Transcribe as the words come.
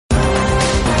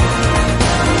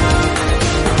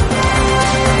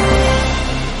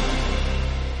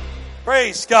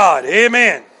Praise God.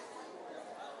 Amen.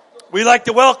 We'd like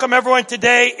to welcome everyone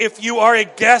today. If you are a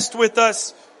guest with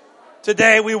us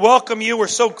today, we welcome you. We're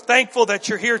so thankful that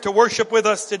you're here to worship with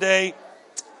us today.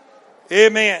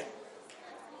 Amen.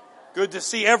 Good to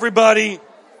see everybody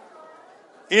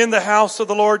in the house of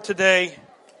the Lord today,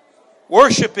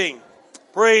 worshiping.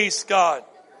 Praise God.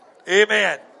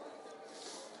 Amen.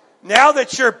 Now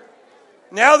that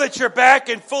you're back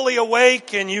and fully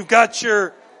awake and you've got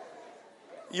your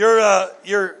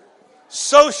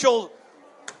social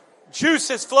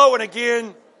juices flowing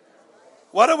again,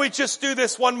 why don't we just do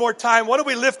this one more time? Why don't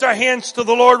we lift our hands to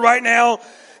the Lord right now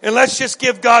and let's just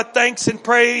give God thanks and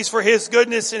praise for His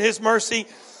goodness and His mercy.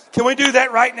 Can we do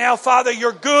that right now? Father,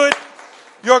 you're good.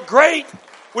 You're great.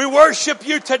 We worship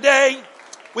you today.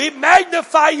 We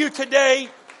magnify you today.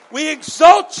 We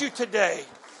exalt you today.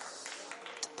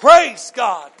 Praise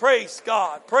God. Praise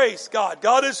God. Praise God.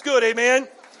 God is good. Amen.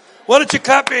 Why don't you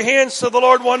clap your hands to the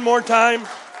Lord one more time?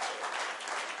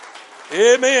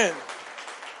 Amen.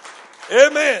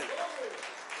 Amen.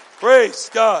 Praise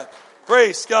God.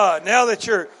 Praise God. Now that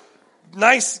you're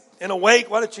nice and awake,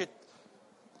 why don't you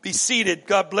be seated?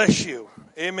 God bless you.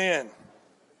 Amen.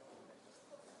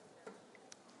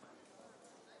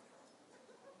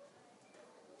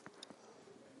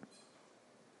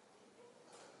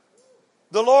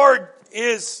 The Lord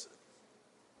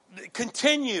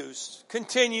continues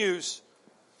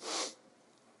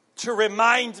to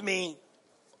remind me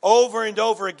over and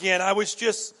over again. I was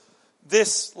just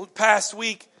this past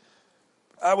week,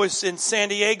 I was in San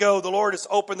Diego. The Lord has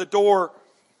opened the door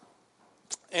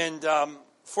and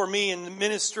for me in the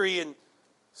ministry and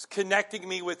connecting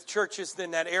me with churches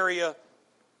in that area.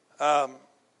 The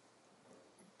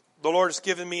Lord has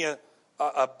given me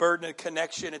a burden of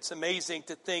connection. It's amazing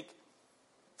to think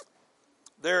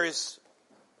there is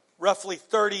roughly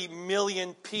 30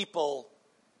 million people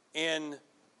in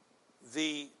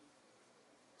the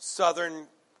Southern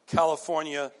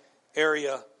California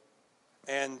area.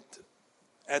 And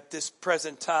at this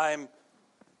present time,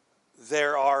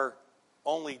 there are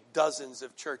only dozens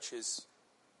of churches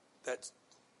that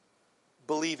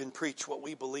believe and preach what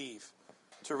we believe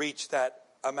to reach that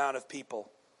amount of people.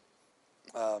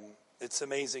 It's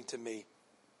amazing to me,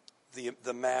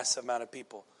 the mass amount of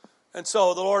people. And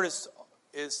so the Lord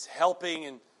is helping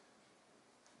and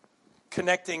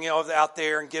connecting out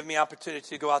there and giving me opportunity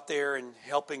to go out there and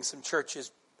helping some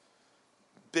churches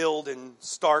build and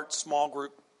start small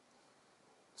group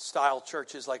style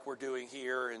churches like we're doing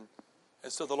here. And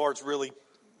so the Lord's really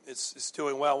is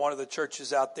doing well. One of the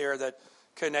churches out there that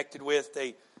connected with,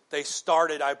 they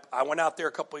started, I went out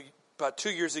there about 2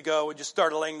 years ago and just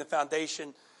started laying the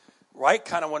foundation, right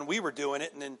kind of when we were doing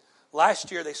it. And then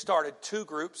last year they started 2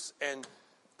 groups and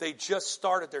they just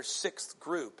started their 6th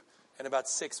group in about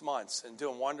 6 months and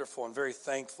doing wonderful and very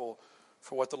thankful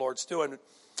for what the Lord's doing.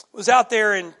 Was out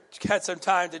there and had some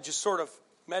time to just sort of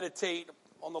meditate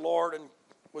on the Lord and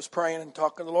was praying and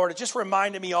talking to the Lord. It just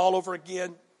reminded me all over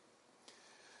again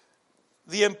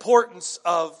the importance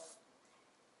of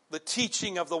the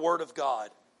teaching of the Word of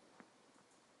God.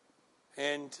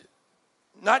 And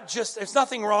there's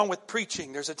nothing wrong with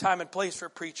preaching. There's a time and place for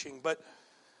preaching. But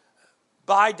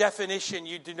by definition,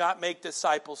 you do not make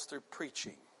disciples through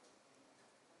preaching.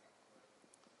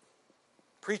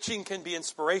 Preaching can be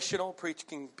inspirational. Preaching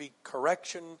can be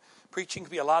correction. Preaching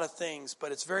can be a lot of things.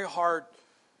 But it's very hard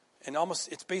and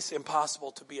it's basically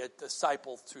impossible to be a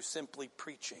disciple through simply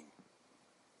preaching.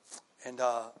 And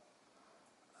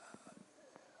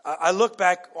I look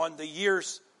back on the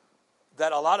years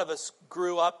that a lot of us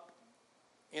grew up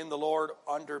in the Lord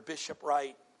under Bishop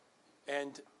Wright.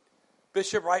 And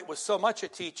Bishop Wright was so much a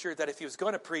teacher that if he was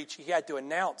going to preach, he had to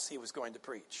announce he was going to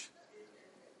preach.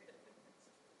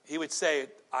 He would say,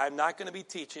 I'm not going to be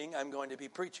teaching, I'm going to be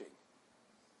preaching.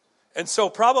 And so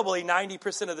probably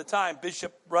 90% of the time,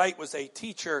 Bishop Wright was a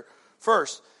teacher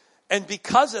first. And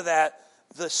because of that,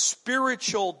 the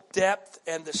spiritual depth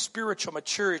and the spiritual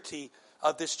maturity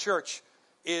of this church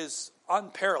is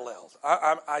unparalleled.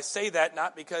 I say that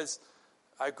not because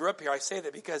I grew up here. I say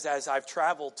that because as I've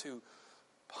traveled to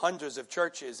hundreds of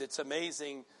churches, it's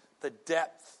amazing the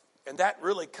depth. And that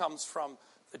really comes from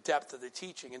the depth of the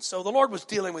teaching. And so the Lord was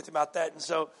dealing with about that. And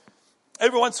so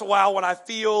every once in a while when I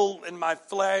feel in my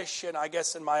flesh and I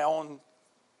guess in my own,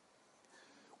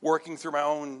 working through my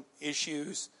own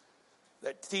issues,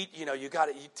 that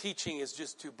teaching is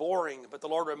just too boring. But the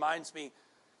Lord reminds me,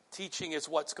 teaching is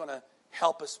what's going to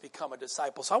help us become a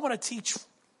disciple. So I want to teach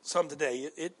some today.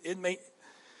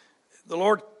 The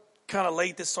Lord kind of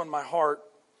laid this on my heart.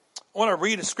 I want to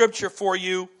read a scripture for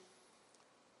you.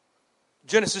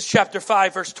 Genesis chapter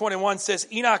 5 verse 21 says,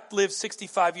 Enoch lived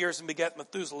 65 years and begat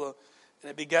Methuselah,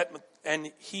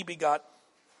 and he begot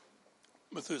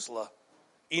Methuselah.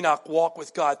 Enoch walked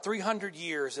with God 300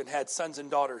 years and had sons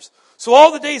and daughters. So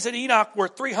all the days of Enoch were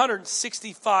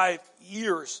 365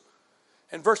 years.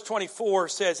 And verse 24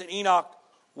 says, and Enoch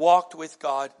walked with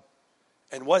God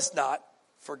and was not,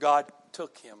 for God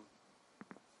took him.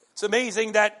 It's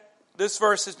amazing that this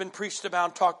verse has been preached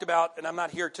about, talked about, and I'm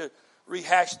not here to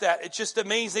rehash that. It's just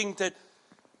amazing that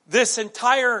this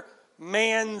entire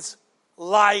man's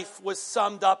life was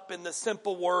summed up in the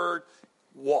simple word,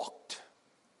 walked.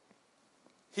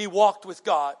 He walked with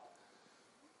God.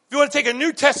 If you want to take a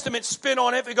New Testament spin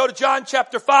on it, if you go to John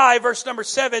chapter 5, verse number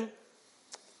 7,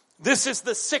 this is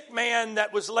the sick man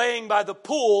that was laying by the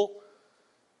pool.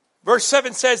 Verse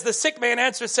 7 says, the sick man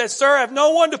answered, says, Sir, I have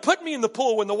no one to put me in the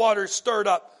pool when the water is stirred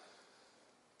up.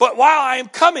 But while I am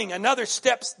coming, another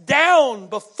steps down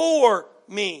before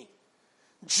me.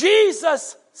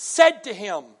 Jesus said to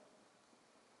him,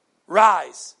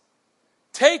 Rise,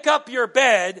 take up your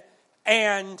bed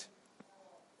and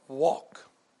walk.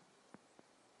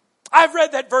 I've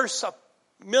read that verse a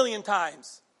million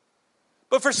times.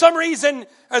 But for some reason,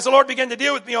 as the Lord began to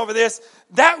deal with me over this,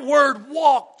 that word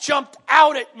walk jumped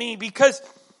out at me because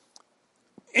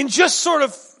in just sort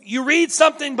of, you read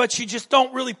something, but you just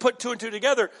don't really put two and two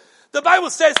together. The Bible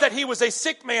says that he was a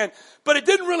sick man, but it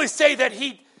didn't really say that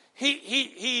he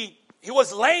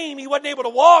was lame. He wasn't able to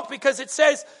walk, because it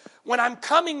says, when I'm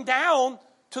coming down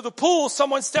to the pool,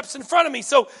 someone steps in front of me.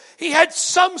 So he had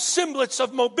some semblance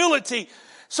of mobility.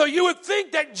 So you would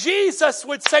think that Jesus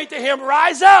would say to him,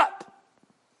 rise up,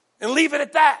 and leave it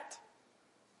at that.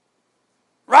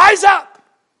 Rise up.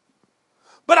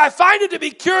 But I find it to be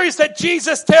curious that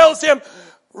Jesus tells him,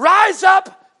 rise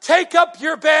up, take up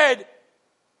your bed,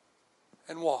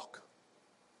 and walk.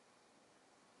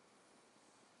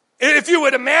 If you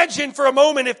would imagine for a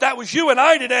moment, if that was you and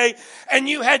I today, and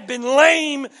you had been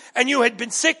lame and you had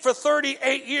been sick for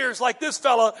 38 years like this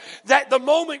fella, that the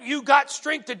moment you got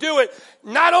strength to do it,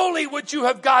 not only would you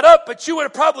have got up, but you would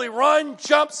have probably run,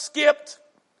 jumped, skipped.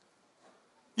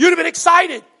 You'd have been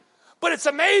excited. But it's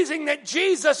amazing that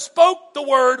Jesus spoke the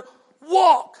word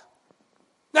walk.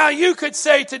 Now, you could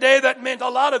say today that meant a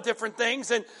lot of different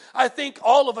things, and I think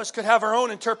all of us could have our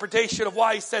own interpretation of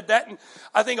why he said that, and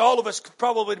I think all of us could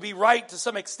probably be right to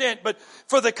some extent. But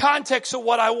for the context of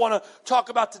what I want to talk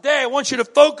about today, I want you to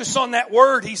focus on that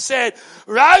word. He said,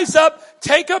 rise up,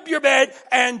 take up your bed,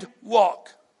 and walk.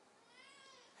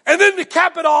 And then to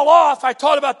cap it all off, I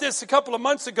taught about this a couple of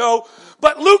months ago,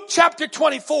 but Luke chapter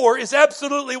 24 is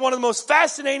absolutely one of the most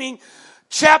fascinating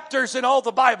chapters in all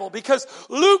the Bible, because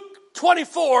Luke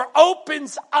 24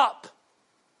 opens up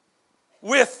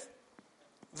with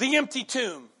the empty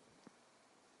tomb.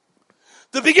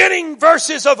 The beginning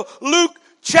verses of Luke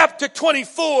chapter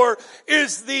 24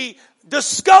 is the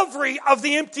discovery of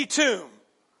the empty tomb.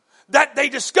 That they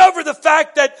discover the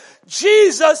fact that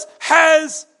Jesus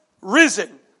has risen.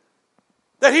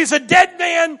 That he's a dead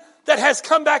man that has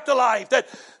come back to life. That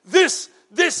this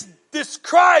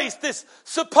Christ, this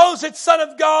supposed Son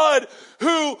of God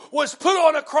who was put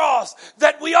on a cross,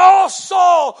 that we all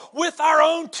saw with our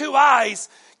own two eyes,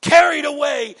 carried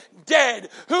away, dead,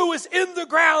 who was in the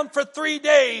ground for 3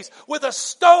 days with a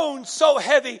stone so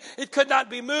heavy it could not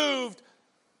be moved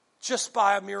just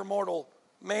by a mere mortal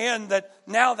man, that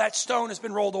now that stone has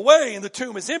been rolled away and the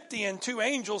tomb is empty, and two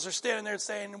angels are standing there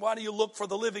saying, why do you look for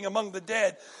the living among the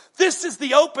dead? This is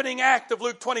the opening act of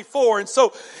Luke 24. And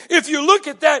so if you look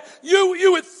at that,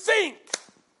 you would think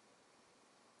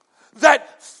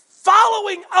that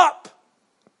following up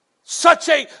such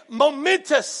a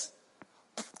momentous,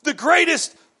 the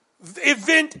greatest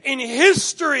event in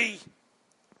history,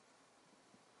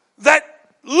 that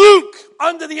Luke,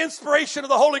 under the inspiration of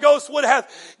the Holy Ghost, would have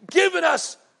given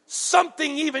us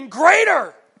something even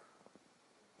greater.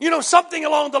 Something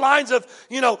along the lines of,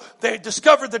 they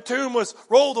discovered the tomb was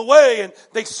rolled away and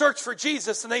they searched for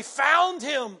Jesus and they found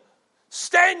him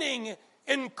standing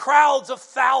in crowds of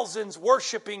thousands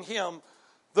worshiping him,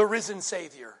 the risen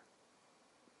Savior.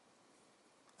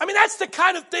 I mean, that's the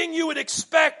kind of thing you would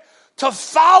expect to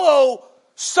follow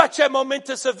such a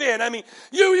momentous event. I mean,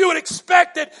 you would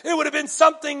expect that it would have been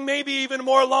something maybe even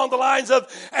more along the lines of,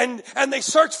 and they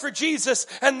searched for Jesus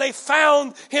and they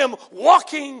found him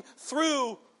walking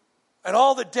through, and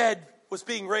all the dead was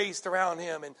being raised around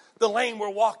him, and the lame were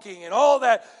walking, and all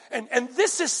that. And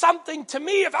this is something to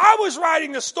me, if I was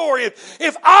writing the story,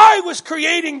 if I was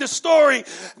creating the story,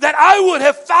 that I would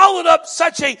have followed up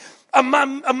such a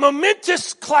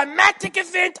momentous climactic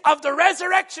event of the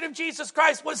resurrection of Jesus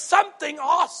Christ was something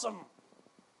awesome.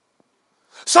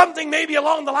 Something maybe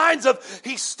along the lines of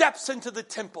he steps into the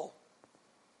temple.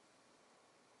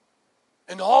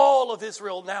 And all of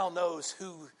Israel now knows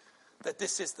that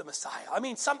this is the Messiah. I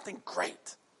mean, something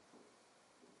great.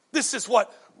 This is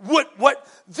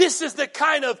this is the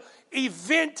kind of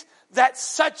event that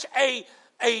such a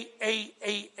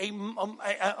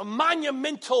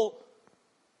monumental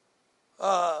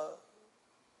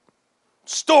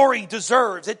story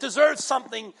deserves. It deserves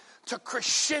something to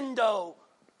crescendo.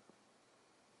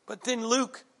 But then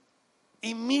Luke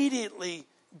immediately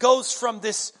goes from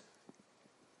this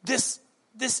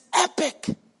epic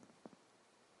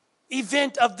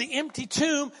event of the empty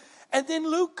tomb, and then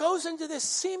Luke goes into this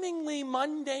seemingly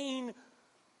mundane,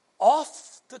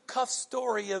 off-the-cuff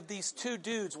story of these two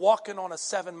dudes walking on a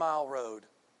 7-mile road.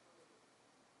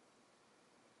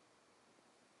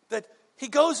 That he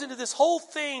goes into this whole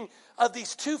thing of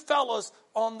these two fellows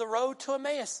on the road to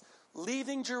Emmaus,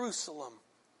 leaving Jerusalem.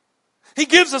 He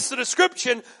gives us the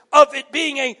description of it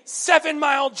being a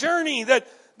 7-mile journey, that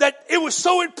it was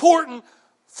so important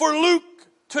for Luke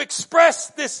to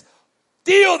express this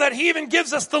deal that he even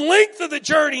gives us the length of the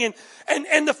journey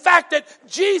and the fact that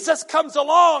Jesus comes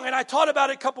along. And I taught about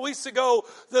it a couple weeks ago,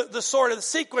 the sort of the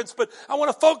sequence, but I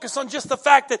want to focus on just the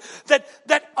fact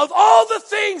that of all the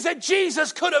things that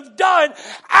Jesus could have done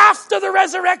after the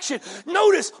resurrection,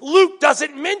 notice Luke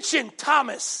doesn't mention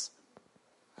Thomas.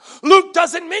 Luke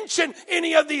doesn't mention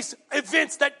any of these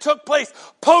events that took place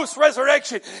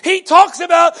post-resurrection. He talks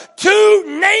about two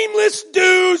nameless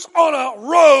dudes on a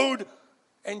road,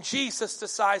 and Jesus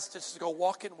decides to just go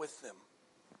walking with them.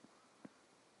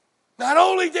 Not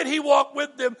only did he walk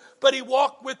with them, but he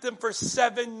walked with them for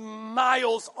 7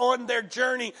 miles on their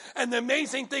journey. And the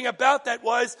amazing thing about that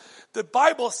was, the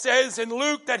Bible says in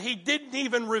Luke that he didn't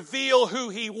even reveal who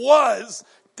he was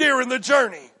during the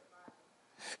journey.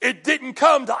 It didn't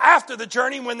come till after the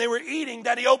journey when they were eating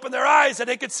that he opened their eyes and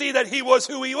they could see that he was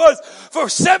who he was. For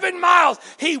 7 miles,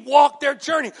 he walked their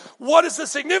journey. What is the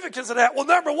significance of that? Well,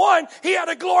 number one, he had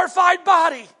a glorified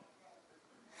body.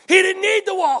 He didn't need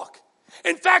to walk.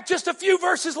 In fact, just a few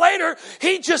verses later,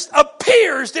 he just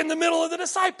appears in the middle of the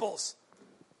disciples.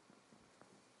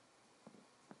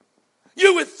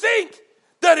 You would think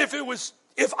that if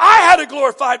I had a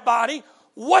glorified body,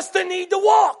 what's the need to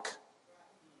walk?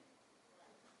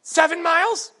 7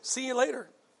 miles? See you later.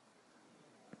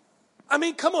 I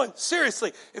mean, come on,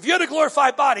 seriously. If you had a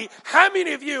glorified body, how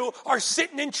many of you are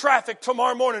sitting in traffic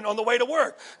tomorrow morning on the way to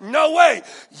work? No way.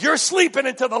 You're sleeping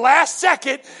until the last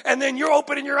second, and then you're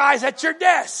opening your eyes at your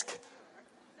desk.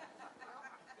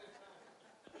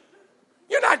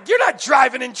 You're not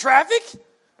driving in traffic.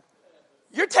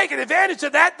 You're taking advantage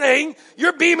of that thing.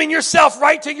 You're beaming yourself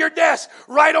right to your desk,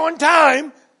 right on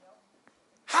time.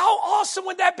 How awesome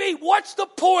would that be? What's the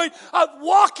point of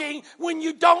walking when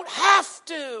you don't have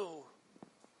to?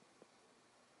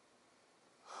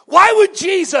 Why would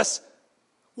Jesus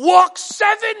walk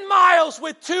 7 miles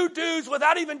with two dudes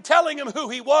without even telling him who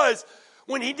he was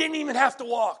when he didn't even have to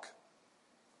walk?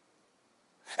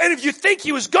 And if you think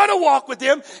he was going to walk with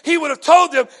them, he would have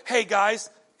told them, hey guys,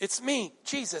 it's me,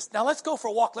 Jesus. Now let's go for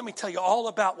a walk. Let me tell you all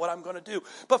about what I'm going to do.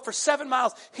 But for 7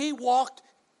 miles, he walked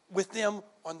with them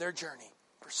on their journey.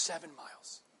 7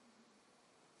 miles.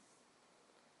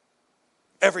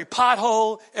 Every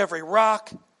pothole, every rock.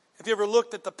 Have you ever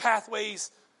looked at the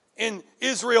pathways in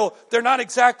Israel? They're not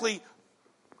exactly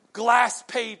glass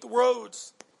paved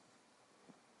roads.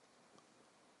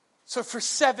 So for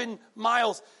 7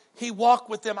 miles, he walked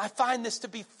with them. I find this to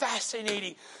be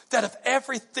fascinating, that of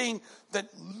everything that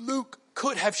Luke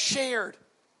could have shared.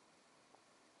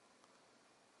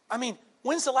 I mean,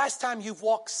 when's the last time you've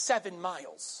walked 7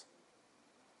 miles?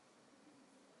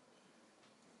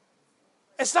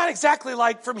 It's not exactly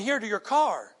like from here to your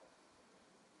car.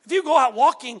 If you go out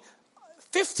walking,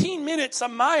 15 minutes a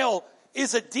mile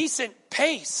is a decent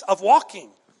pace of walking.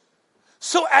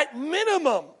 So at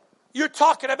minimum, you're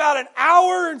talking about an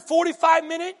hour and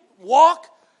 45-minute walk.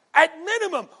 At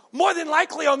minimum, more than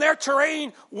likely on their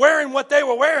terrain, wearing what they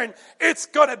were wearing, it's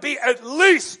going to be at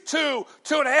least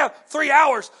 2.5, 3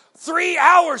 hours. 3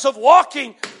 hours of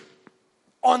walking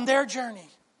on their journey.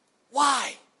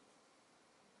 Why?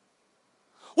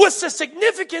 What's the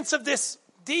significance of this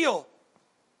deal?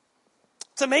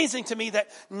 It's amazing to me that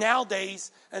nowadays,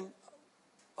 and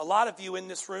a lot of you in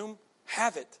this room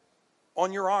have it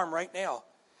on your arm right now.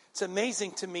 It's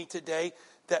amazing to me today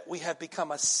that we have become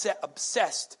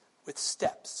obsessed with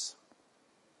steps.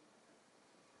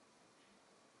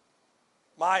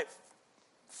 My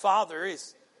father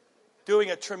is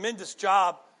doing a tremendous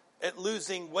job at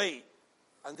losing weight.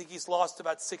 I think he's lost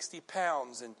about 60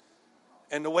 pounds, and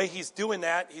And the way he's doing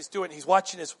that, he's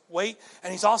watching his weight,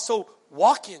 and he's also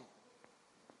walking.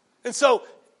 And so,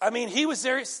 he was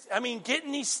there.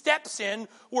 Getting these steps in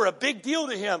were a big deal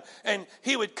to him. And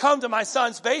he would come to my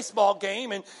son's baseball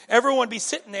game, and everyone would be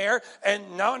sitting there.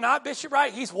 And no, not Bishop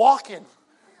Wright. He's walking,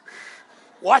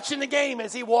 watching the game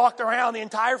as he walked around the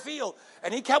entire field.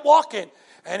 And he kept walking.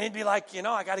 And he'd be like,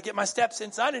 I got to get my steps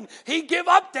in, son. And he'd give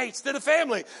updates to the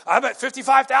family. I'm at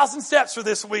 55,000 steps for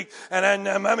this week. And then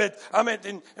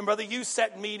and Brother Hughes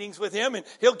set meetings with him, and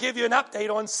he'll give you an update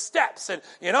on steps.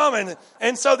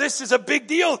 And so this is a big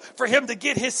deal for him to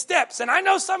get his steps. And I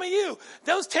know some of you,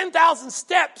 those 10,000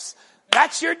 steps,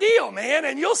 that's your deal, man.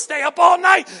 And you'll stay up all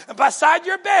night beside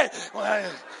your bed.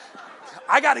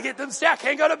 I got to get them steps.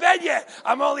 Can't go to bed yet.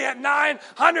 I'm only at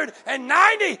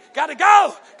 990. Got to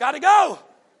go.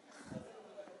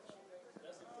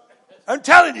 I'm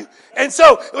telling you. And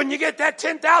so when you get that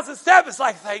 10,000 steps, it's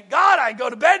like, thank God I can go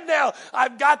to bed now.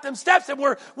 I've got them steps, and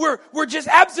we're just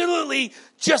absolutely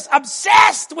just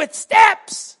obsessed with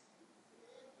steps.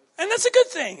 And that's a good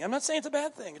thing. I'm not saying it's a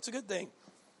bad thing. It's a good thing.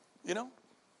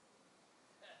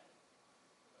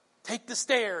 Take the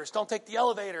stairs. Don't take the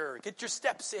elevator. Get your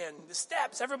steps in. The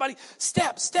steps. Everybody,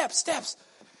 steps.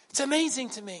 It's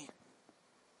amazing to me.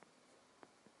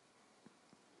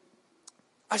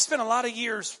 I spent a lot of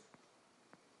years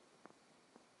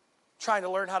trying to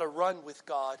learn how to run with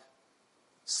God,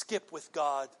 skip with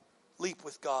God, leap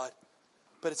with God.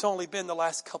 But it's only been the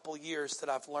last couple years that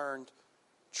I've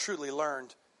truly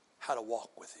learned how to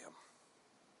walk with Him.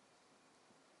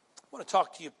 I want to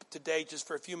talk to you today just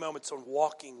for a few moments on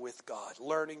walking with God,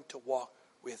 learning to walk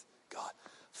with God.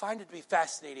 I find it to be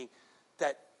fascinating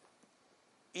that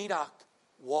Enoch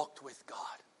walked with God.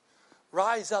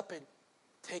 Rise up and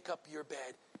take up your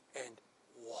bed and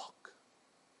walk.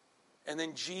 And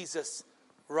then Jesus,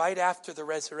 right after the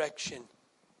resurrection,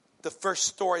 the first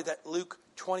story that Luke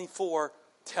 24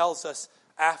 tells us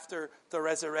after the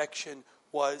resurrection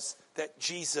was that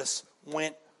Jesus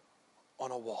went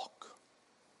on a walk.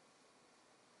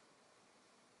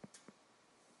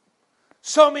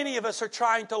 So many of us are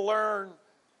trying to learn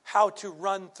how to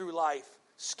run through life,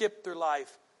 skip through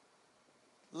life,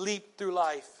 leap through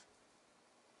life.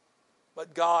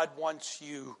 But God wants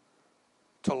you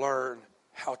to learn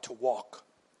how to walk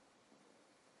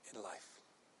in life.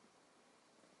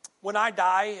 When I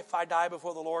die, if I die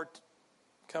before the Lord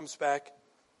comes back,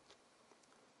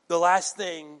 the last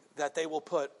thing that they will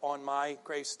put on my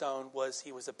gravestone was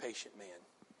he was a patient man.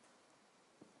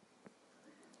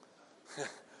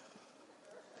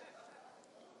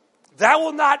 That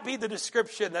will not be the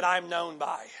description that I'm known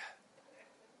by.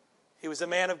 He was a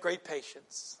man of great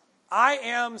patience. I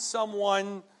am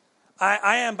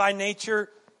by nature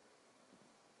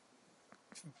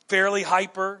fairly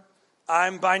hyper.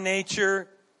 I'm by nature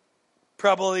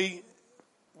probably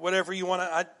whatever you want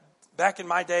to. Back in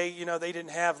my day, they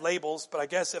didn't have labels, but I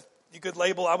guess if you could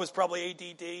label, I was probably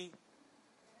ADD,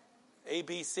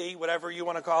 ABC, whatever you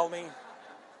want to call me.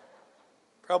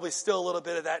 Probably still a little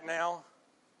bit of that now.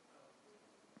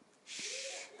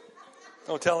 Shh.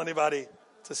 Don't tell anybody.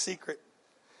 It's a secret.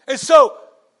 And so,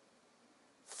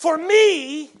 for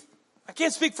me, I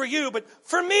can't speak for you, but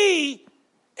for me,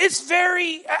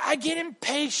 I get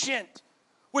impatient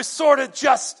with sort of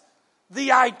just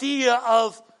the idea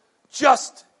of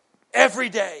just every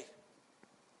day.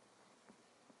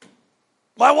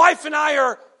 My wife and I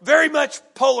are very much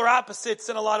polar opposites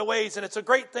in a lot of ways, and it's a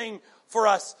great thing for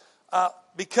us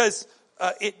because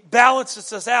it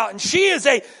balances us out. And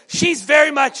she's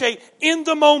very much a in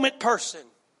the moment person.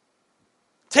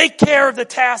 Take care of the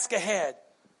task ahead.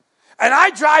 And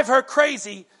I drive her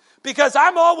crazy because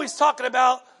I'm always talking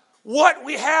about what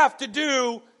we have to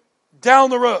do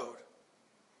down the road.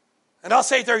 And I'll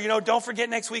say to her, don't forget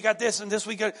next week got this and this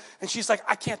week. And she's like,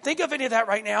 I can't think of any of that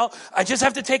right now. I just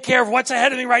have to take care of what's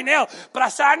ahead of me right now. But I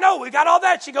said, I know, we got all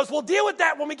that. She goes, we'll deal with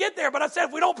that when we get there. But I said,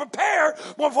 if we don't prepare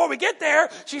before we get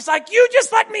there, she's like, you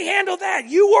just let me handle that.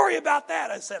 You worry about that.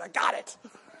 I said, I got it.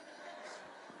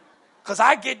 Because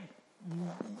I get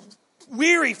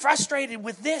weary, frustrated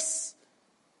with this.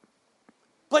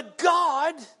 But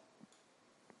God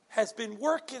has been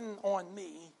working on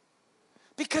me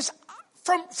because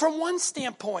from one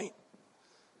standpoint,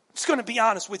 I'm just going to be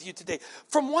honest with you today.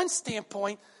 From one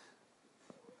standpoint,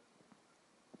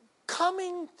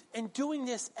 coming and doing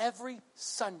this every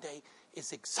Sunday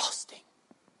is exhausting.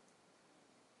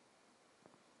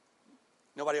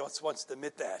 Nobody else wants to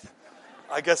admit that.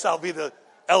 I guess I'll be the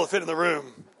elephant in the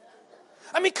room.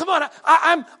 I mean, come on.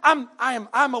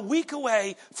 I'm a week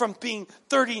away from being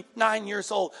 39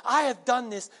 years old. I have done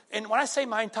this, and when I say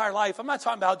my entire life, I'm not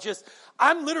talking about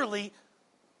I'm literally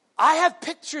I have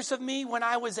pictures of me when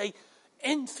I was an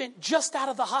infant just out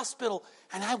of the hospital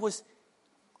and I was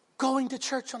going to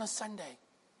church on a Sunday.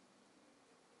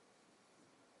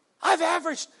 I've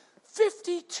averaged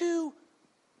 52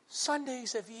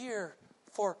 Sundays a year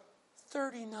for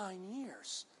 39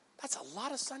 years. That's a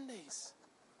lot of Sundays.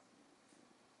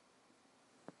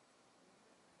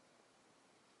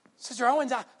 Sister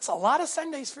Owens, it's a lot of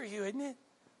Sundays for you, isn't it?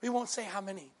 We won't say how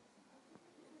many.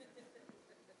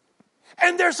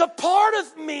 And there's a part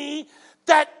of me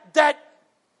that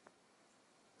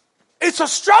it's a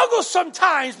struggle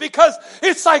sometimes because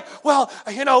it's like, well,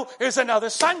 here's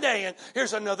another Sunday and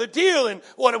here's another deal and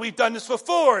what have we done this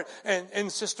before?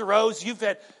 And Sister Rose, you've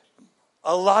had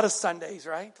a lot of Sundays,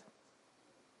 right?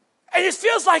 And it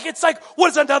feels like it's like,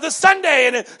 what's another Sunday?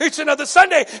 And it's another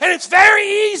Sunday. And it's very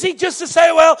easy just to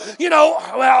say, well,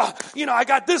 I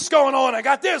got this going on. I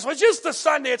got this. Well, it's just a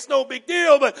Sunday. It's no big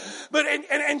deal. But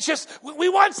just, we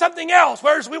want something else.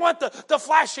 Whereas we want the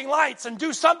flashing lights and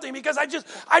do something because I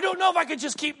don't know if I could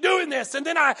just keep doing this. And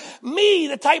then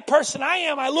the type person I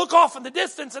am, I look off in the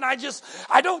distance and I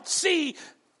don't see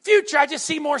future. I just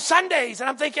see more Sundays. And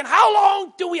I'm thinking, how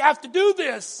long do we have to do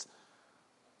this?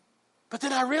 But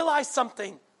then I realized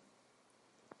something.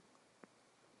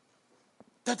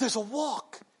 That there's a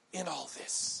walk in all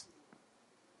this.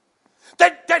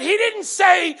 That he didn't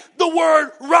say the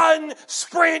word run,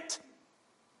 sprint.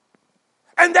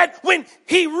 And that when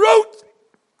he wrote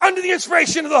under the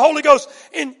inspiration of the Holy Ghost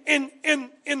in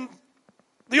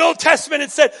the Old Testament,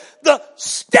 it said the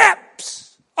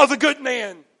steps of a good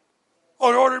man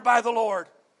are ordered by the Lord.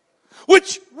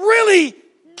 Which really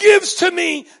gives to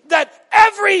me that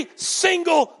every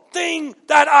single thing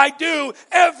that I do,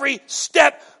 every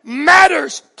step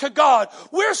matters to God.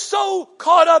 We're so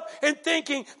caught up in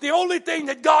thinking the only thing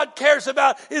that God cares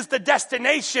about is the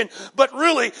destination, but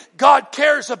really God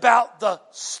cares about the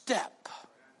step.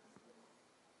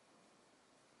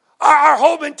 Our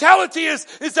whole mentality is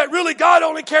that really God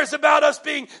only cares about us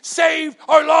being saved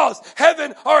or lost,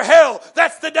 heaven or hell.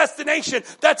 That's the destination.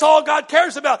 That's all God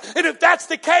cares about. And if that's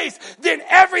the case, then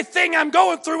everything I'm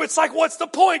going through, it's like, what's the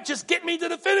point? Just get me to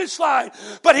the finish line.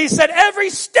 But he said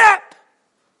every step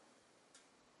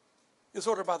is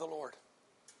ordered by the Lord.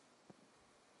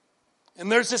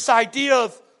 And there's this idea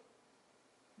of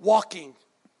walking.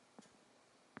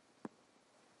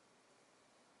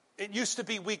 It used to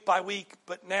be week by week,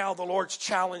 but now the Lord's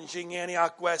challenging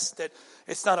Antioch West that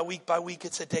it's not a week by week,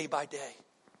 it's a day by day.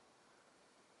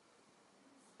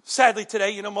 Sadly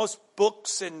today, most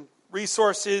books and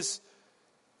resources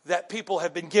that people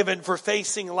have been given for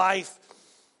facing life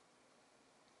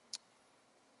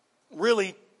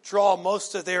really draw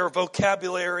most of their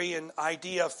vocabulary and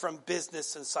idea from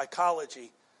business and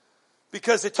psychology.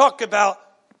 Because they talk about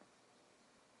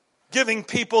giving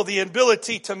people the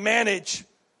ability to manage,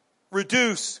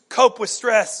 reduce, cope with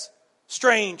stress,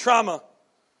 strain, trauma.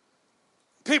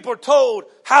 People are told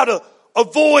how to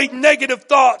avoid negative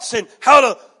thoughts and how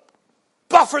to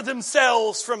buffer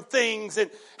themselves from things and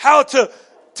how to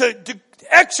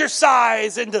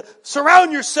exercise and to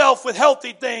surround yourself with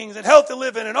healthy things and healthy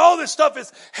living. And all this stuff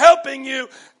is helping you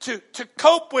to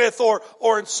cope with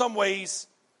or in some ways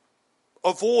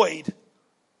avoid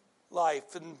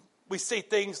life. And we say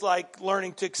things like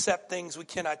learning to accept things we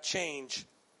cannot change.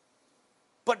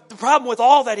 But the problem with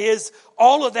all that is,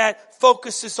 all of that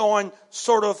focuses on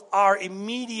sort of our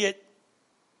immediate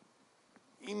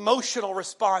emotional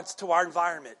response to our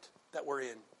environment that we're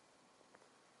in.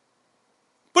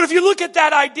 But if you look at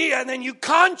that idea and then you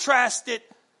contrast it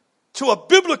to a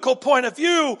biblical point of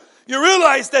view, you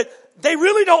realize that they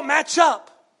really don't match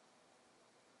up.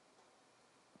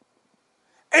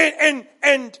 And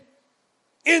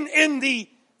in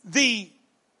the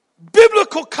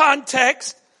biblical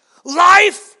context,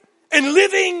 life and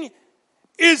living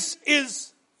is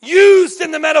used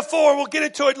in the metaphor. We'll get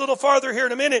into it a little farther here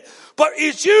in a minute. But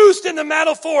is used in the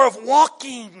metaphor of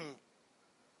walking.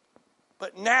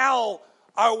 But now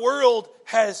our world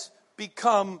has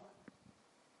become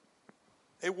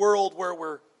a world where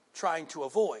we're trying to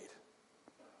avoid.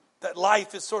 That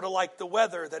life is sort of like the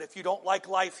weather, that if you don't like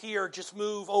life here, just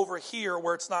move over here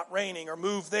where it's not raining, or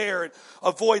move there and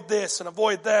avoid this and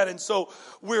avoid that. And so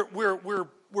we're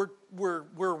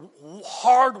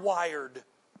hardwired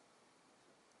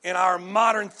in our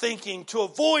modern thinking to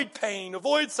avoid pain,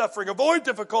 avoid suffering, avoid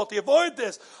difficulty, avoid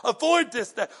this,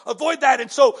 that, avoid that.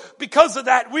 And so because of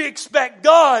that, we expect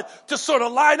God to sort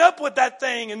of line up with that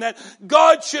thing, and that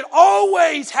God should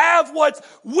always have what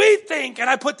we think, and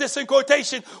I put this in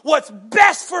quotation, what's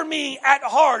best for me at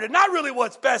heart, and not really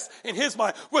what's best in his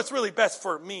mind, what's really best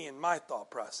for me in my thought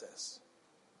process.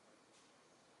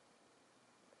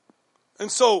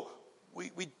 And so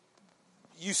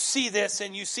you see this,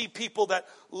 and you see people that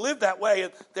live that way,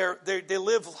 and they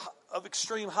live of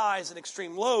extreme highs and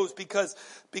extreme lows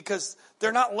because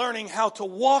they're not learning how to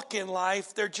walk in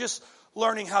life. They're just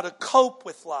learning how to cope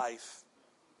with life.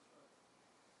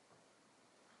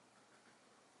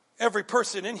 Every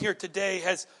person in here today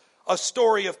has a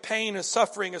story of pain, a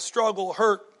suffering, a struggle,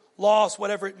 hurt, loss,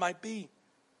 whatever it might be.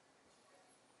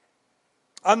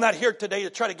 I'm not here today to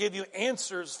try to give you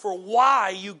answers for why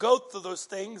you go through those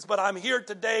things, but I'm here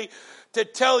today to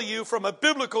tell you from a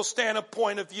biblical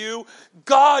standpoint of view,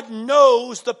 God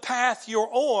knows the path you're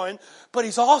on, but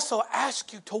He's also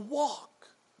asked you to walk.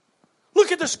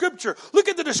 Look at the scripture. Look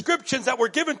at the descriptions that were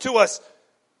given to us.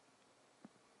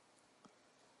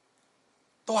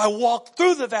 Though I walk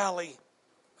through the valley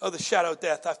of the shadow of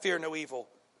death, I fear no evil,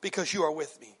 because you are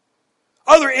with me.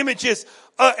 Other images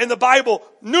in the Bible,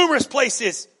 numerous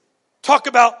places, talk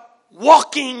about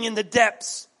walking in the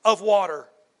depths of water.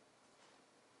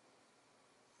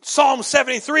 Psalm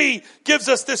 73 gives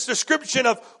us this description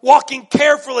of walking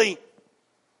carefully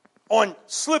on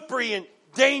slippery and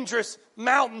dangerous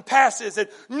mountain passes. And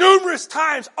numerous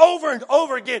times, over and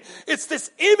over again, it's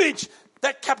this image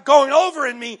that kept going over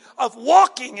in me of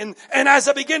walking. And as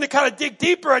I began to kind of dig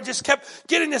deeper, I just kept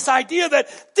getting this idea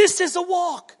that this is a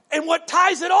walk. And what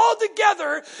ties it all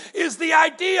together is the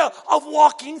idea of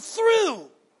walking through.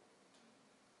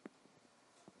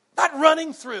 Not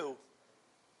running through.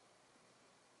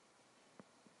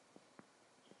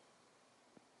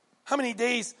 How many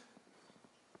days,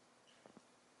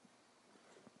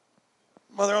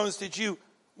 Mother Owens, did you,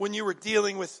 when you were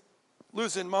dealing with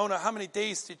losing Mona, how many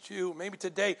days did you, maybe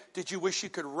today, did you wish you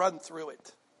could run through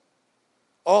it?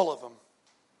 All of them.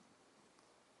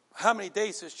 How many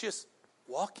days is just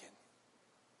walking?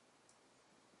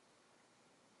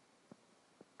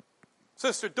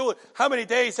 Sister Dooley, how many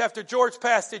days after George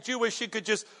passed did you wish you could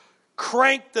just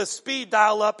crank the speed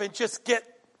dial up and just get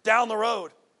down the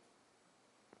road?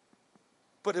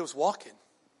 But it was walking.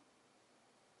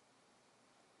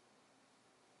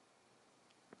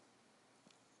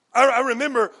 I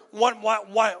remember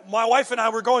my wife and I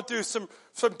were going through some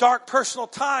dark personal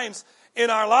times in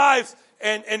our lives,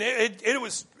 and it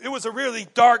was a really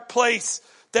dark place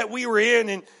that we were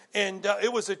in, and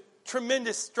it was a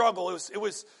tremendous struggle.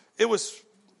 It was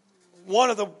one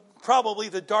of the probably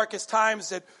the darkest times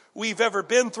that we've ever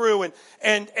been through,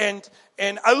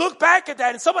 and I look back at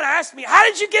that, and someone asked me, "How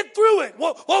did you get through it?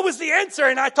 What was the answer?"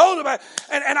 And I told them,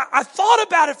 and I thought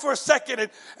about it for a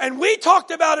second, and we talked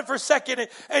about it for a second,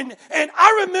 and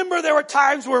I remember there were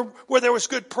times where there was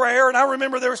good prayer, and I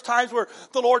remember there was times where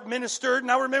the Lord ministered,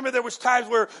 and I remember there was times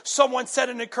where someone said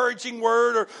an encouraging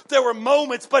word, or there were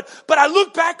moments, but I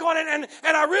look back on it, and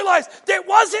I realized there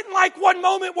wasn't like one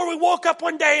moment where we woke up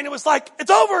one day and it was like,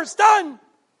 it's over, it's done.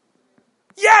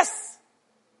 Yes.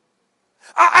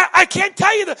 I can't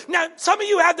tell you now, some of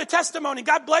you have the testimony.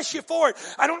 God bless you for it.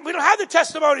 We don't have the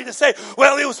testimony to say,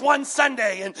 well, it was one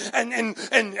Sunday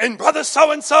and brother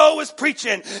so-and-so was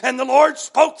preaching and the Lord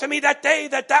spoke to me that day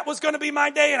that was going to be my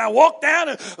day, and I walked down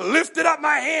and lifted up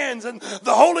my hands and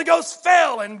the Holy Ghost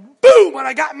fell, and boom, when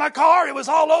I got in my car, it was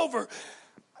all over.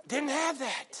 I didn't have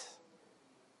that.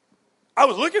 I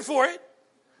was looking for it.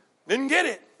 Didn't get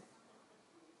it.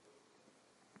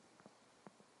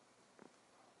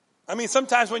 I mean,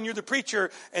 sometimes when you're the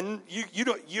preacher and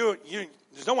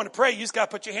there's no one to pray, you just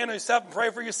got to put your hand on yourself and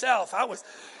pray for yourself.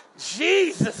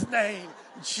 Jesus' name,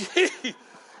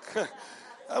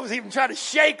 I was even trying to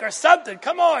shake or something.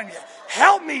 Come on,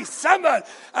 help me, somebody.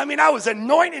 I mean, I was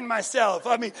anointing myself.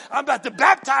 I mean, I'm about to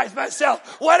baptize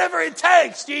myself. Whatever it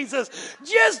takes, Jesus,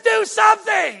 just do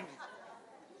something.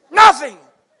 Nothing.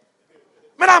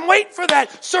 But I'm waiting for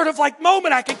that sort of like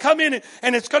moment I can come in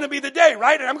and it's going to be the day,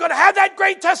 right? And I'm going to have that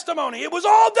great testimony. It was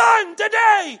all done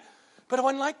today. But it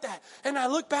wasn't like that. And I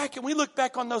look back, and we look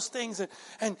back on those things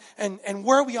and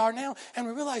where we are now, and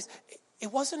we realize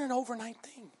it wasn't an overnight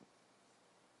thing.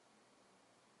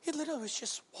 It literally was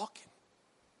just walking.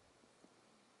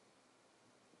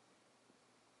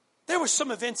 There were some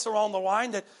events along the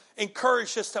line that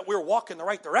encouraged us that we were walking the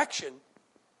right direction.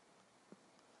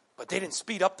 But they didn't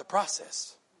speed up the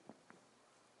process.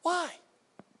 Why?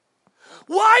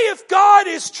 Why, if God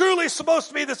is truly supposed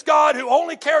to be this God who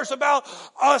only cares about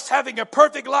us having a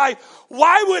perfect life,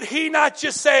 why would He not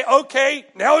just say, okay,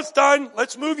 now it's done,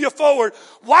 let's move you forward?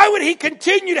 Why would He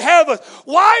continue to have us?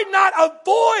 Why not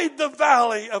avoid the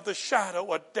valley of the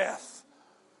shadow of death?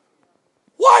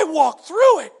 Why walk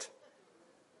through it?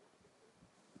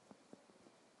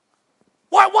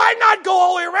 Why not go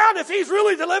all the way around if he's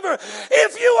really delivered?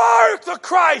 If you are the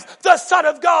Christ, the Son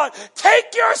of God,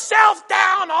 take yourself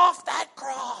down off that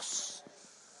cross.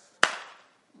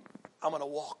 I'm going to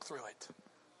walk through it.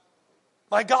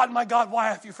 My God, why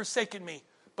have you forsaken me?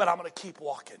 But I'm going to keep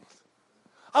walking.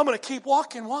 I'm going to keep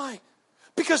walking. Why?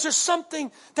 Because there's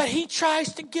something that he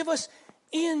tries to give us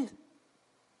in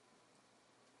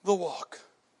the walk.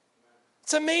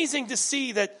 It's amazing to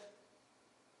see that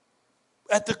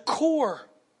at the core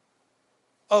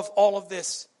of all of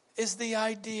this is the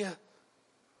idea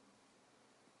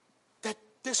that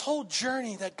this whole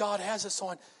journey that God has us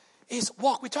on is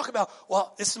walk. We talk about,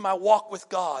 well, this is my walk with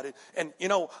God. And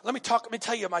let me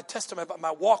tell you my testimony about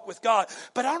my walk with God.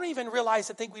 But I don't even realize,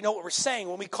 I think we know what we're saying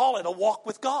when we call it a walk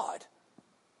with God.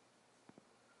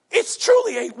 It's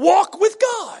truly a walk with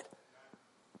God.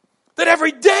 That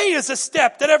every day is a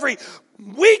step, that every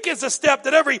week is a step,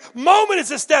 that every moment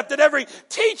is a step, that every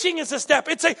teaching is a step.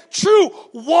 It's a true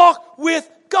walk with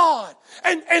God.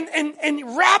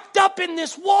 And wrapped up in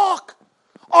this walk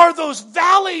are those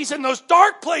valleys and those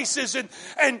dark places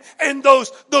and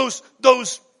those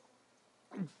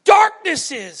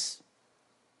darknesses.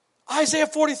 Isaiah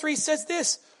 43 says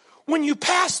this, when you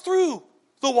pass through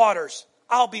the waters,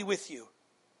 I'll be with you.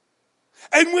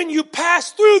 And when you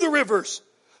pass through the rivers,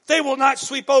 they will not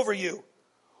sweep over you.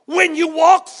 When you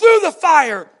walk through the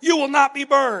fire, you will not be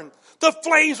burned. The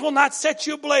flames will not set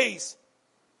you ablaze.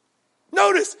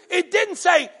 Notice, it didn't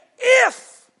say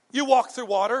if you walk through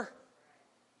water.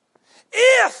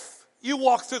 If you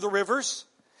walk through the rivers.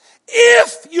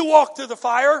 If you walk through the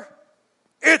fire.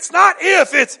 It's not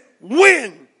if, it's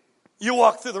when you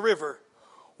walk through the river.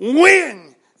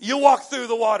 When you walk through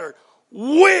the water.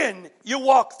 When you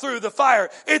walk through the fire.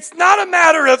 It's not a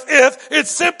matter of if, it's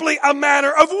simply a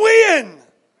matter of when.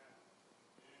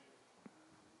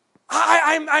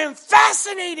 I am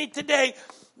fascinated today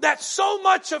that so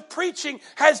much of preaching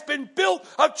has been built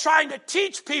of trying to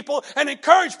teach people and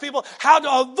encourage people how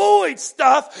to avoid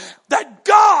stuff that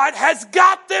God has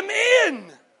got them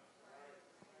in.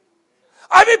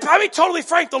 I'll be totally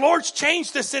frank, the Lord's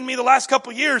changed this in me the last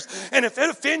couple of years, and if it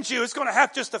offends you, it's going to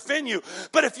have to just offend you.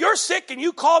 But if you're sick and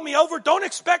you call me over, don't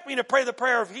expect me to pray the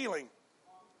prayer of healing.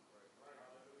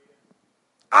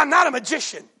 I'm not a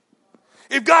magician.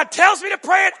 If God tells me to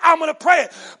pray it, I'm going to pray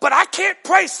it. But I can't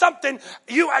pray something,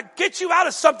 get you out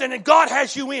of something and God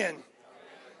has you in.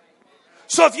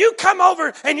 So if you come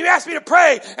over and you ask me to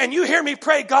pray and you hear me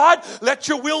pray, God, let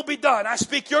your will be done. I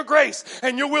speak your grace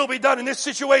and your will be done in this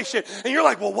situation. And you're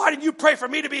like, well, why didn't you pray for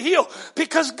me to be healed?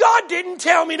 Because God didn't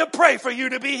tell me to pray for you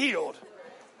to be healed.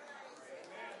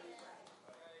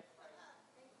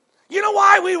 You know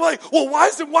why we like, well,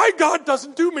 why God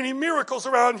doesn't do many miracles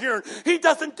around here? He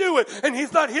doesn't do it and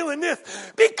he's not healing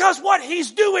this. Because what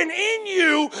he's doing in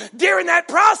you during that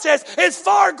process is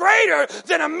far greater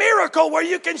than a miracle where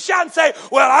you can shout and say,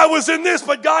 well, I was in this,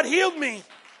 but God healed me.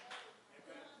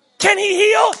 Can he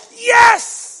heal?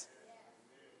 Yes.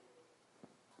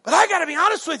 But I got to be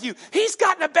honest with you, he's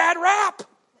gotten a bad rap.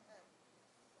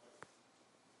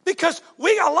 Because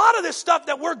we got a lot of this stuff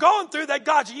that we're going through that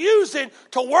God's using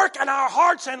to work in our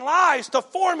hearts and lives to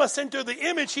form us into the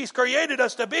image he's created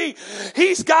us to be.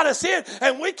 He's got us in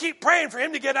and we keep praying for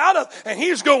him to get out of and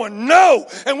he's going, no.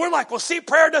 And we're like, well, see,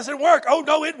 prayer doesn't work. Oh,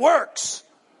 no, it works.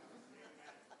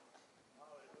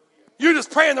 You're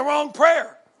just praying the wrong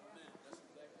prayer.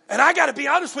 And I got to be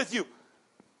honest with you.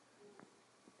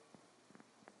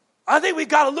 I think we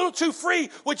got a little too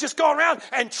free with just going around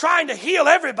and trying to heal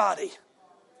everybody.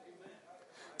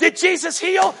 Did Jesus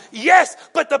heal? Yes,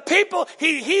 but the people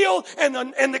he healed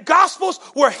and the Gospels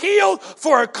were healed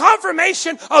for a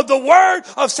confirmation of the word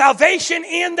of salvation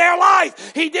in their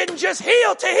life. He didn't just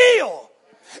heal to heal.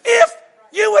 If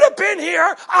you would have been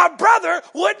here, our brother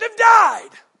wouldn't have died.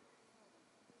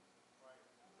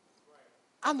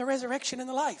 I'm the resurrection and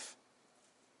the life.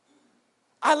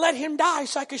 I let him die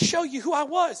so I could show you who I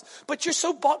was. But you're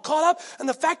so caught up in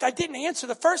the fact I didn't answer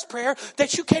the first prayer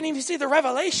that you can't even see the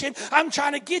revelation. I'm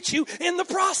trying to get you in the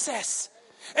process.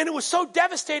 And it was so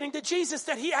devastating to Jesus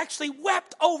that he actually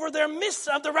wept over their miss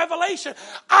of the revelation.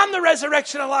 I'm the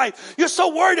resurrection of life. You're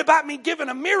so worried about me giving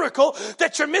a miracle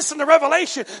that you're missing the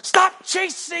revelation. Stop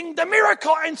chasing the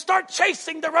miracle and start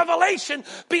chasing the revelation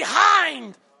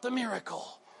behind the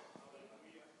miracle.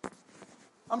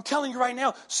 I'm telling you right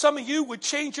now, some of you would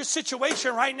change your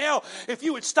situation right now if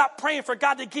you would stop praying for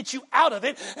God to get you out of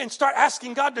it and start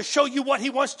asking God to show you what he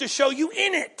wants to show you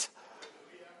in it.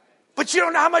 But you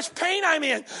don't know how much pain I'm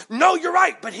in. No, you're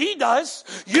right, but he does.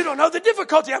 You don't know the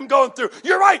difficulty I'm going through.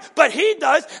 You're right, but he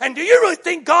does. And do you really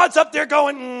think God's up there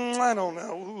going, I don't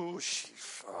know.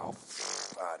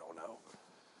 I don't know.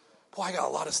 Boy, I got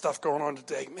a lot of stuff going on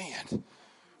today. Man,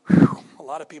 whew, a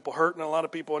lot of people hurting, a lot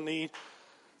of people in need.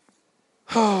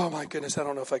 Oh, my goodness, I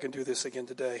don't know if I can do this again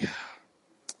today.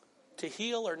 To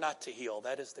heal or not to heal?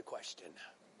 That is the question.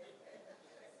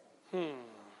 Let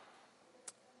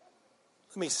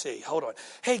me see. Hold on.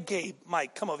 Hey, Gabe,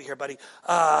 Mike, come over here, buddy.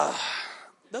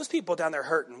 Those people down there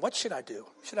hurting, what should I do?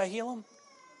 Should I heal them?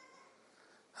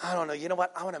 I don't know. You know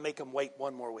what? I want to make them wait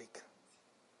one more week.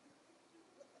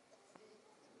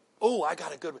 Oh, I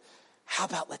got a good one. How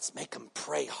about let's make them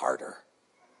pray harder?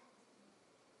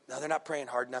 No, they're not praying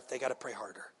hard enough. They got to pray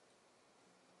harder.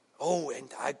 Oh,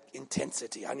 and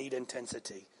intensity. I need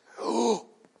intensity. Oh,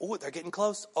 they're getting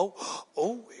close.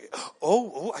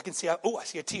 Oh, I can see. I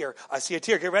see a tear. I see a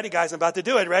tear. Get ready, guys. I'm about to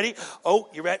do it. Ready? Oh,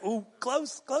 you ready? Oh,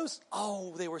 close.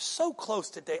 Oh, they were so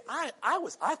close today.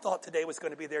 I thought today was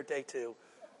going to be their day too.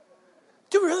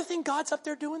 Do you really think God's up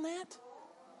there doing that?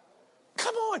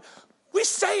 Come on. We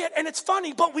say it and it's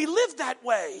funny, but we live that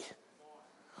way.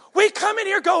 We come in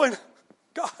here going,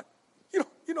 God, you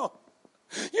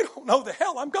don't know the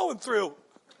hell I'm going through.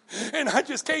 And I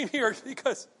just came here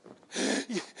because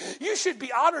you should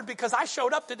be honored because I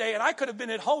showed up today and I could have been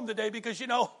at home today because,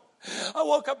 I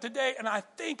woke up today and I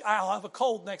think I'll have a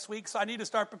cold next week, so I need to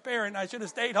start preparing. I should have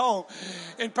stayed home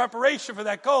in preparation for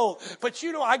that cold. But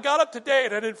I got up today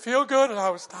and I didn't feel good and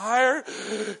I was tired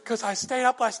because I stayed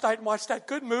up last night and watched that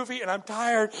good movie and I'm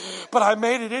tired. But I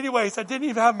made it anyways. I didn't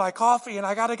even have my coffee and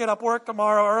I got to get up work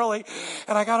tomorrow early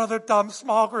and I got another dumb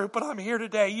small group, but I'm here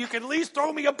today. You can at least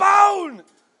throw me a bone.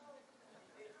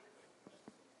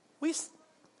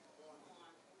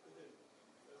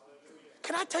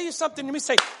 Can I tell you something?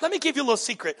 Let me give you a little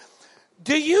secret.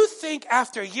 Do you think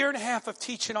after a year and a half of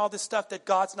teaching all this stuff that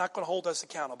God's not going to hold us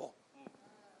accountable?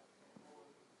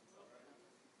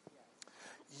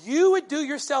 You would do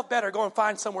yourself better go and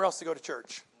find somewhere else to go to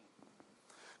church.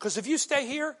 Because if you stay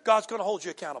here, God's going to hold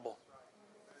you accountable.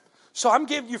 So I'm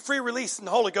giving you free release in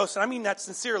the Holy Ghost, and I mean that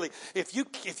sincerely. If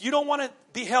you don't want to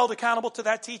be held accountable to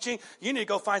that teaching, you need to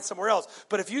go find somewhere else.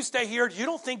 But if you stay here, you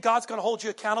don't think God's going to hold you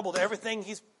accountable to everything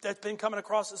that's been coming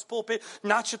across this pulpit,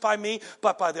 not just by me,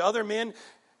 but by the other men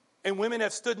and women that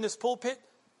have stood in this pulpit?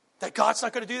 That God's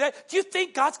not going to do that? Do you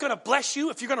think God's going to bless you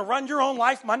if you're going to run your own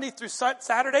life Monday through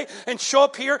Saturday and show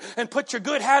up here and put your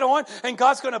good hat on and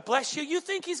God's going to bless you? You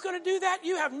think He's going to do that?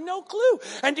 You have no clue.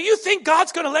 And do you think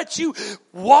God's going to let you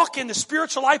walk in the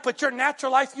spiritual life, but your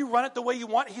natural life, you run it the way you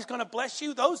want, He's going to bless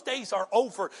you? Those days are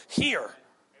over here.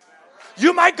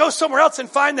 You might go somewhere else and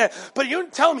find that. But you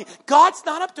tell me, God's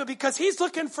not up to it because He's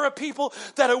looking for a people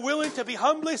that are willing to be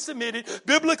humbly submitted,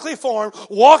 biblically formed,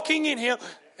 walking in Him,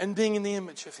 and being in the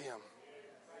image of Him.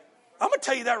 I'm going to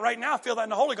tell you that right now. I feel that in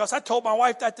the Holy Ghost. I told my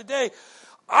wife that today.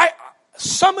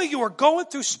 Some of you are going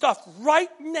through stuff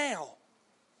right now,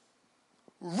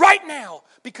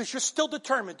 because you're still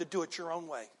determined to do it your own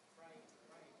way.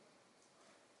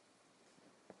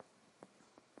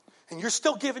 And you're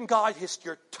still giving God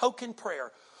your token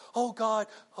prayer. Oh God,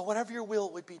 whatever your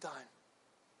will would be done.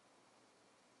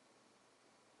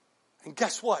 And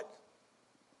guess what?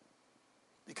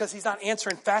 Because He's not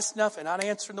answering fast enough and not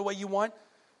answering the way you want.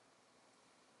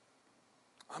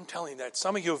 I'm telling you that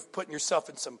some of you have put yourself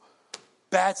in some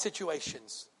bad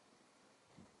situations.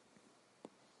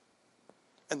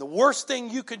 And the worst thing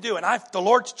you could do, and the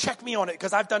Lord's checked me on it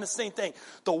because I've done the same thing.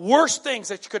 The worst things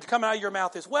that could come out of your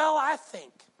mouth is, well, I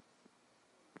think.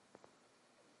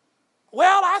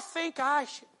 Well, I think I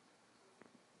should.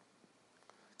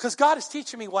 Because God is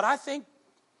teaching me what I think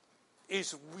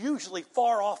is usually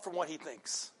far off from what He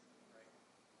thinks.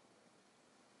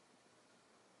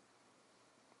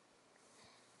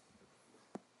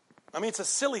 I mean, it's a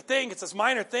silly thing. It's a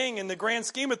minor thing in the grand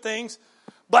scheme of things.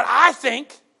 But I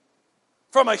think,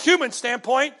 from a human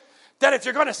standpoint, that if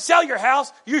you're going to sell your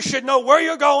house, you should know where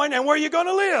you're going and where you're going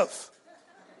to live.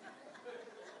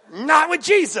 Not with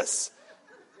Jesus.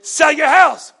 Sell your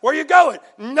house. Where are you going?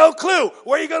 No clue.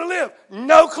 Where are you going to live?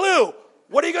 No clue.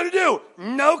 What are you going to do?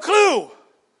 No clue.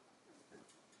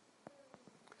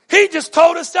 He just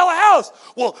told us to sell a house.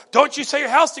 Well, don't you sell your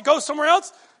house to go somewhere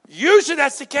else? Usually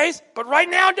that's the case, but right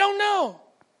now I don't know.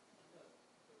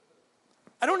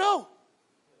 I don't know.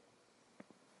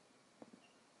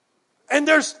 And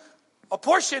there's a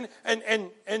portion, and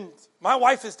my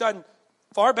wife has done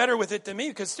far better with it than me,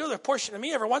 because still there's a portion of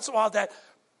me every once in a while that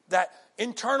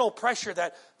internal pressure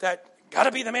that got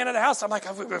to be the man of the house. I'm like,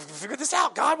 I've figured this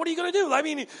out. God, what are you going to do? I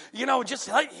mean, I'm just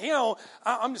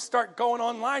start going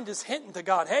online, just hinting to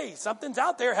God, hey, something's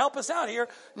out there. Help us out here.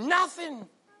 Nothing.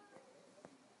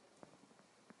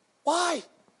 Why?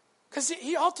 Because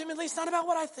He ultimately, it's not about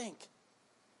what I think.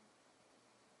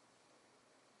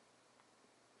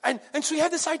 And so he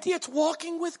had this idea, it's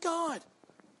walking with God.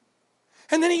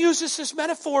 And then he uses this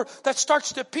metaphor that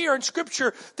starts to appear in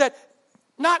Scripture that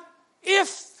not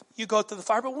if you go through the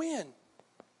fire, but when.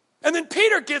 And then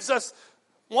Peter gives us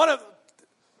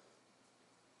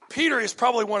Peter is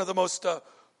probably one of the most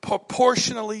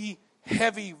proportionally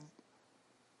heavy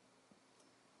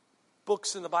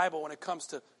books in the Bible when it comes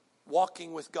to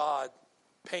walking with God,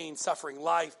 pain, suffering,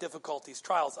 life, difficulties,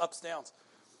 trials, ups, downs.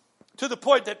 To the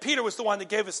point that Peter was the one that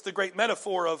gave us the great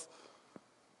metaphor of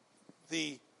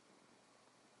the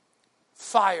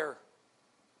fire,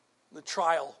 the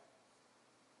trial,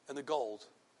 and the gold.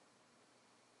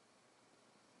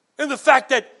 And the fact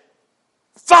that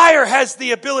fire has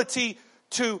the ability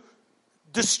to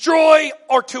destroy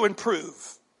or to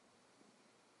improve.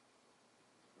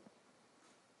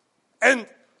 And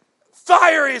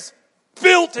fire is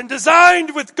built and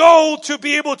designed with gold to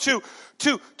be able to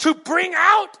bring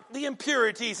out the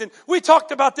impurities. And we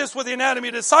talked about this with the Anatomy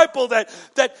of a Disciple,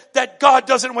 that God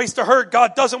doesn't waste a hurt,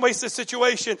 God doesn't waste a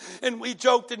situation. And we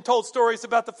joked and told stories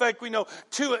about the fact we know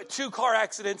two car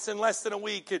accidents in less than a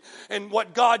week, and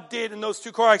what God did in those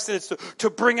two car accidents to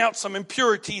bring out some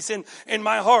impurities in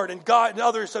my heart. And God and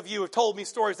others of you have told me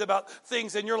stories about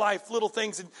things in your life, little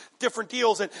things and different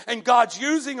deals, and God's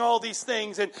using all these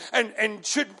things. And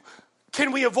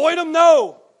can we avoid them?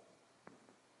 No.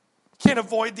 Can't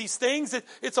avoid these things.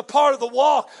 It's a part of the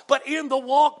walk. But in the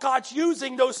walk, God's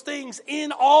using those things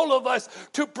in all of us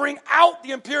to bring out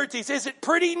the impurities. Is it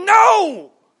pretty?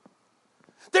 No.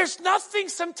 There's nothing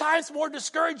sometimes more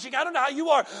discouraging. I don't know how you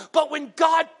are. But when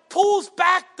God pulls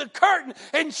back the curtain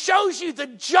and shows you the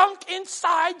junk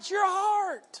inside your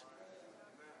heart.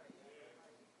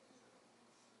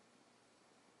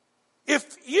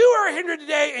 If you are here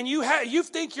today and you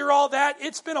think you're all that,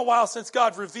 it's been a while since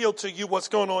God revealed to you what's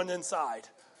going on inside.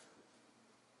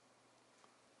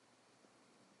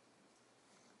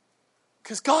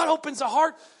 Because God opens the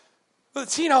heart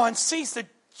with Tino and sees the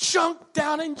junk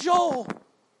down in Joel.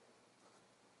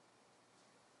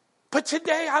 But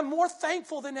today I'm more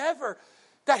thankful than ever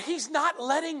that He's not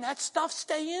letting that stuff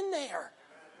stay in there.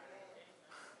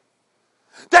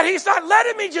 That He's not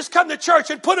letting me just come to church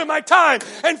and put in my time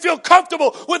and feel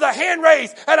comfortable with a hand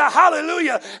raised and a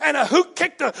hallelujah and a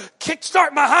kick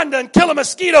start my Honda and kill a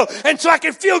mosquito, and so I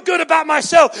can feel good about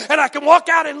myself and I can walk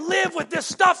out and live with this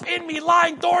stuff in me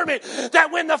lying dormant,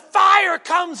 that when the fire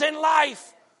comes in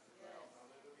life,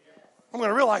 I'm going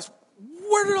to realize,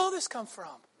 where did all this come from?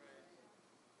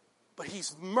 But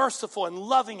He's merciful and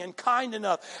loving and kind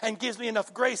enough and gives me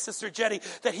enough grace, Sister Jetty,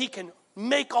 that He can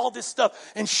make all this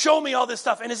stuff and show me all this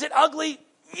stuff. And is it ugly?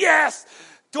 Yes.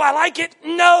 Do I like it?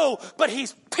 No. But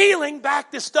He's peeling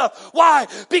back this stuff. Why?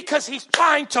 Because He's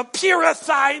trying to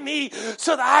purify me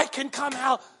so that I can come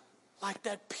out like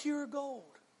that pure gold.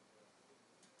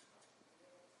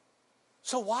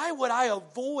 So why would I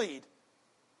avoid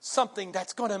something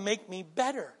that's going to make me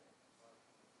better?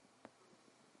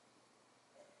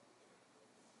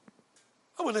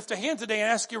 I would lift a hand today and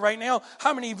ask you right now,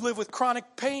 how many of you live with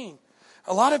chronic pain?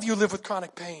 A lot of you live with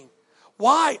chronic pain.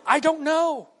 Why? I don't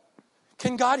know.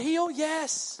 Can God heal?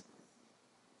 Yes.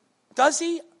 Does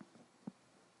He?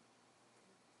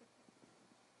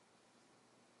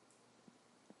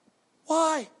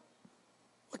 Why?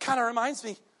 What kind of reminds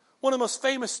me? One of the most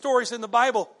famous stories in the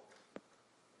Bible.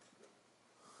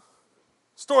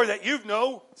 Story that you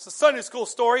know. It's a Sunday school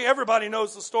story. Everybody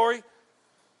knows the story.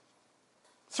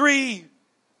 3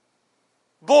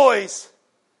 boys,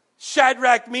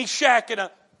 Shadrach, Meshach, and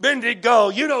Abednego.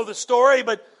 You know the story,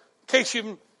 but in case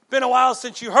you've been a while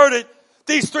since you heard it,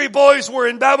 these 3 boys were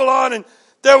in Babylon, and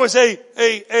there was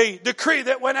a decree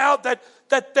that went out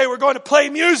that they were going to play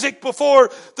music before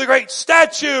the great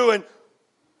statue,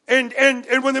 and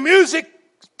when the music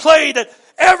played, that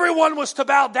everyone was to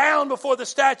bow down before the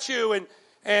statue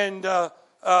and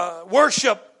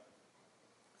worship.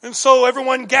 And so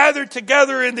everyone gathered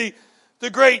together in the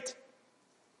great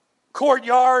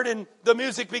courtyard, and the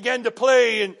music began to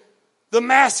play, and the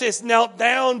masses knelt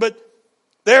down, but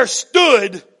there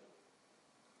stood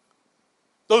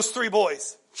those 3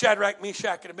 boys, Shadrach,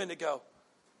 Meshach, and Abednego.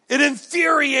 It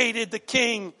infuriated the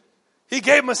king. He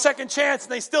gave them a second chance,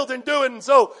 and they still didn't do it. And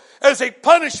so, as a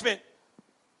punishment,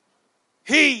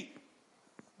 he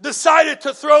decided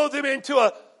to throw them into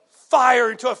a fire,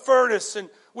 into a furnace. And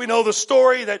we know the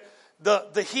story that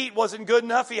the heat wasn't good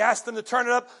enough. He asked them to turn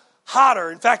it up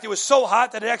hotter. In fact, it was so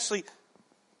hot that it actually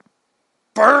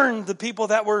burned the people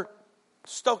that were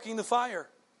stoking the fire.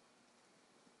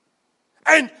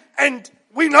 And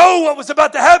we know what was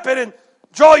about to happen. And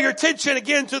draw your attention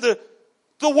again to the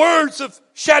words of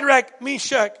Shadrach,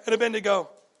 Meshach, and Abednego.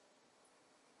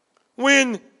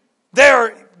 When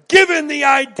They're given the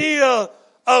idea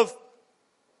of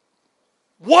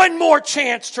one more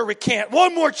chance to recant,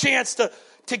 one more chance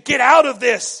to get out of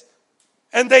this.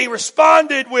 And they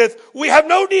responded with, "We have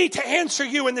no need to answer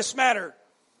you in this matter.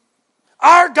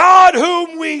 Our God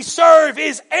whom we serve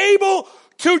is able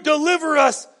to deliver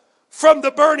us from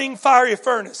the burning fiery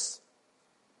furnace.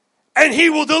 And he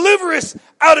will deliver us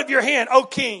out of your hand, O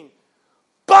king.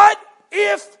 But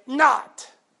if not,"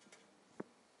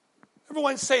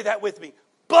 everyone say that with me.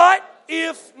 "But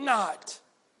if not,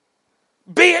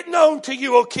 be it known to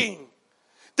you, O king,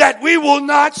 that we will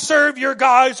not serve your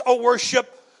gods or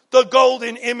worship the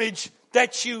golden image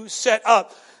that you set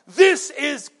up." This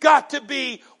is got to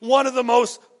be one of the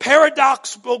most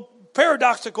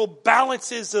paradoxical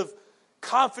balances of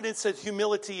confidence and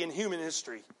humility in human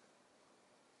history.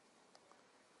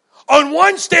 On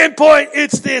one standpoint,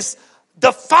 it's this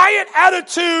defiant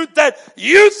attitude that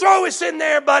you throw us in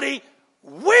there, buddy,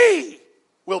 we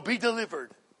will be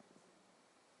delivered.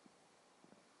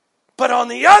 But on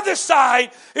the other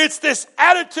side, it's this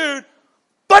attitude,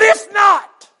 but if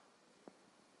not.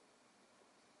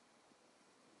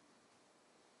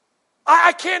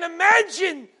 I can't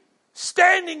imagine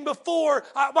standing before,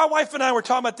 my wife and I were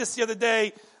talking about this the other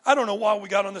day. I don't know why we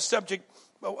got on the subject.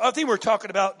 I think we were talking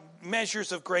about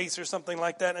measures of grace or something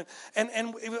like that.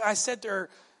 And I said to her,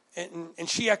 and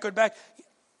she echoed back,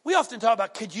 we often talk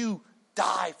about, could you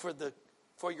die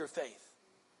for your faith?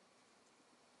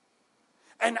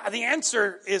 And the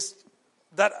answer is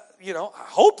that, I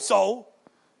hope so,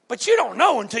 but you don't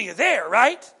know until you're there,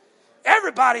 right?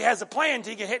 Everybody has a plan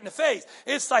until you get hit in the face.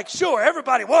 It's like, sure,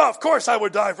 everybody, well, of course I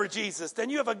would die for Jesus. Then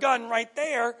you have a gun right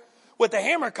there with the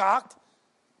hammer cocked.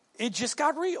 It just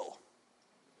got real.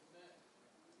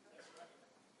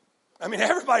 I mean,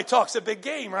 everybody talks a big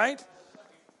game, right?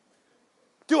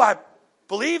 Do I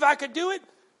believe I could do it?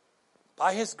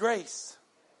 By His grace.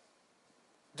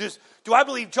 Do I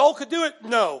believe Joel could do it?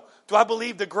 No. Do I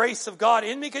believe the grace of God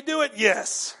in me could do it?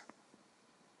 Yes.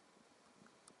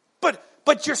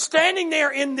 But you're standing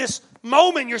there in this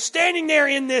moment. You're standing there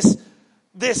in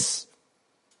this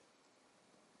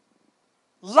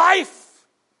life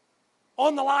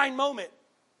on the line moment.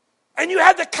 And you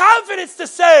have the confidence to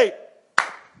say,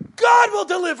 God will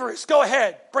deliver us. Go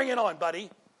ahead. Bring it on, buddy.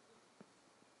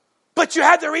 But you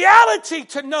have the reality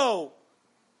to know,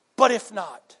 but if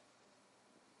not.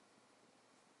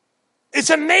 It's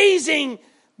amazing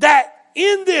that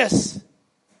in this,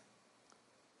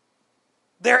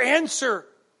 their answer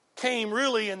came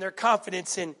really in their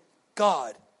confidence in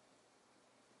God.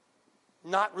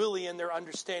 Not really in their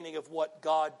understanding of what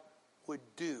God would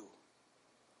do.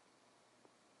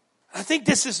 I think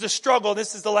this is the struggle.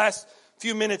 This is the last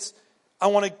few minutes. I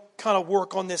want to kind of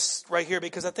work on this right here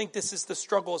because I think this is the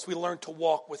struggle as we learn to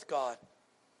walk with God.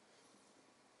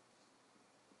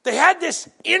 They had this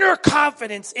inner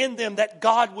confidence in them that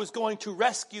God was going to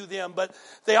rescue them, but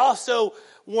they also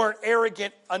weren't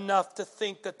arrogant enough to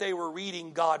think that they were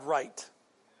reading God right.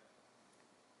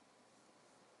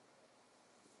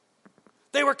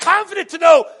 They were confident to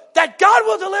know that God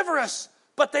will deliver us,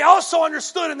 but they also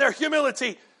understood in their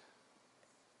humility,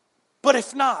 but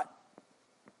if not.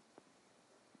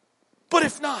 But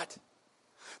if not.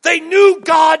 They knew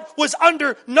God was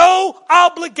under no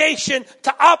obligation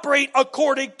to operate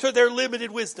according to their limited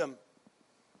wisdom.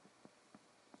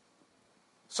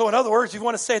 So in other words, if you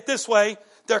want to say it this way,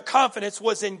 their confidence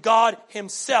was in God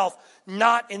Himself,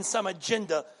 not in some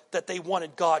agenda that they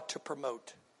wanted God to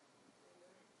promote.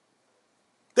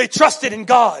 They trusted in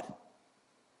God.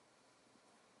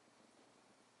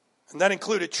 And that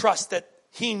included trust that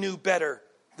He knew better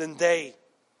than they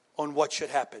on what should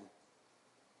happen.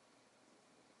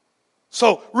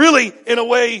 So really, in a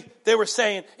way, they were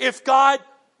saying, if God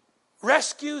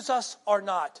rescues us or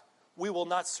not, we will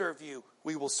not serve you,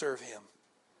 we will serve Him.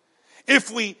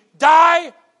 If we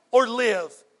die or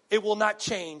live, it will not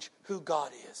change who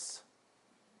God is.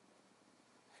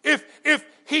 If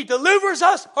He delivers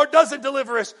us or doesn't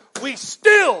deliver us, we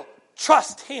still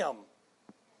trust Him.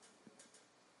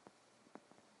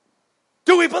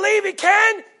 Do we believe He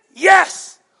can?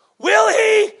 Yes. Will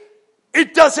He?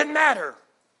 It doesn't matter.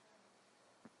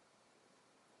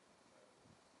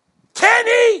 Can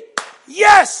He?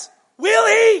 Yes. Will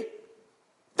He?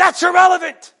 That's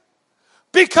irrelevant.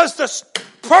 Because the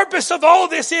purpose of all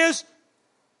this is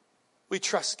we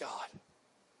trust God.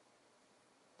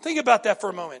 Think about that for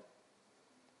a moment.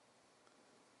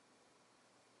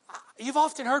 You've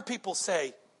often heard people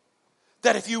say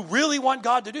that if you really want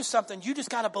God to do something, you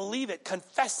just got to believe it,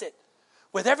 confess it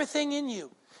with everything in you.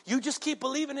 You just keep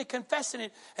believing it, confessing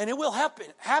it, and it will happen.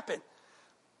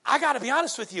 I got to be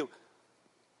honest with you.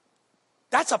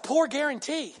 That's a poor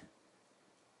guarantee.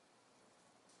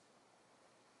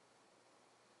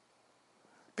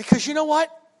 Because you know what?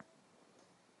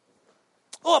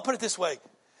 Oh, I'll put it this way.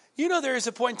 You know there is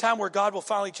a point in time where God will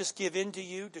finally just give in to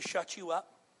you to shut you up?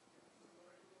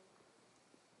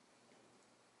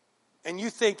 And you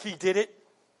think He did it?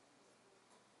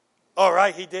 All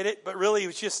right, He did it. But really, it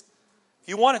was just,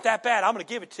 you want it that bad, I'm going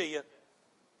to give it to you.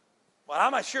 Well,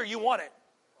 I'm not sure you want it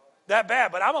that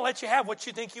bad, but I'm going to let you have what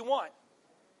you think you want.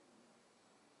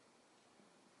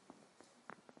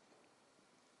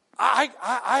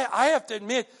 I have to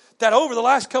admit that over the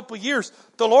last couple of years,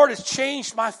 the Lord has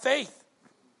changed my faith.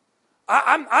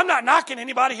 I'm not knocking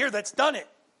anybody here that's done it.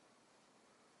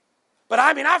 But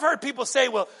I mean, I've heard people say,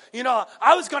 well, you know,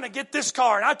 I was going to get this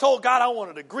car, and I told God I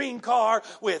wanted a green car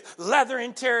with leather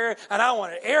interior, and I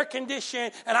wanted air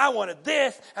conditioning, and I wanted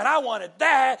this, and I wanted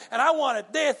that, and I wanted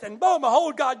this, and boom,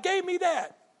 behold, God gave me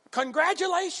that.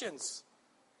 Congratulations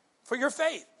for your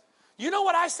faith. You know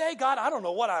what I say? God, I don't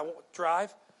know what I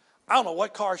drive. I don't know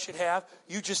what car I should have.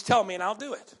 You just tell me and I'll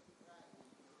do it.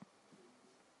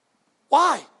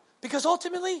 Why? Because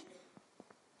ultimately,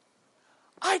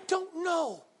 I don't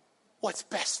know what's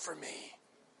best for me.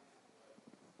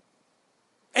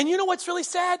 And you know what's really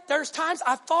sad? There's times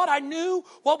I thought I knew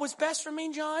what was best for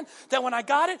me, John, that when I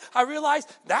got it, I realized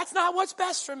that's not what's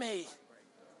best for me.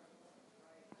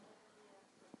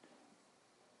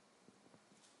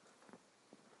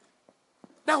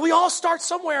 Now, we all start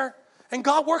somewhere, and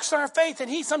God works on our faith, and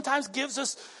He sometimes gives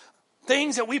us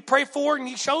things that we pray for, and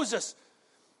He shows us.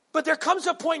 But there comes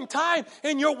a point in time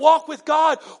in your walk with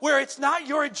God where it's not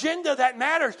your agenda that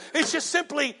matters. It's just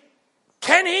simply,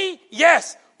 can He?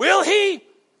 Yes. Will He?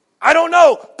 I don't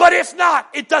know. But if not,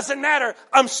 it doesn't matter.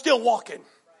 I'm still walking.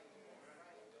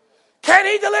 Can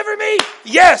He deliver me?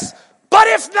 Yes. But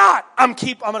if not, I'm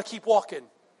going to keep walking.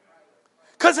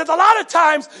 Because a lot of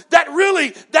times that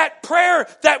prayer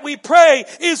that we pray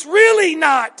is really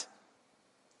not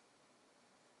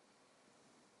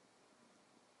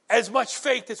as much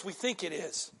faith as we think it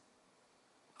is.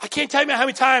 I can't tell you how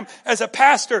many times as a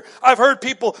pastor I've heard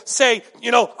people say,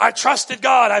 you know, I trusted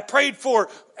God, I prayed for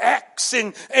X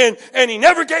and He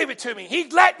never gave it to me. He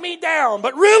let me down.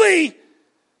 But really,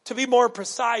 to be more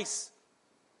precise,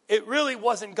 it really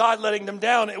wasn't God letting them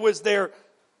down. It was their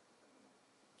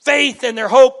faith and their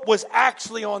hope was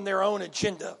actually on their own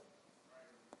agenda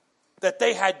that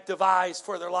they had devised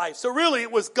for their life. So really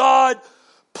it was God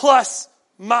plus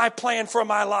my plan for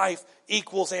my life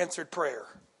equals answered prayer.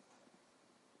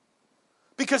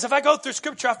 Because if I go through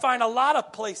Scripture, I find a lot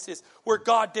of places where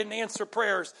God didn't answer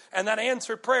prayers. And that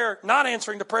answered prayer, not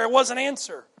answering the prayer, was an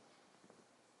answer.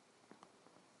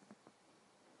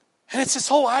 And it's this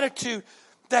whole attitude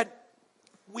that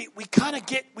we kind of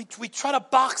get, we try to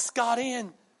box God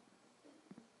in.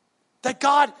 That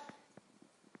God,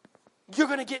 you're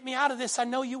going to get me out of this. I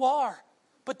know you are.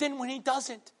 But then when He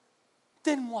doesn't,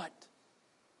 then what?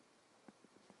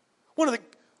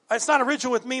 It's not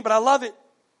original with me, but I love it.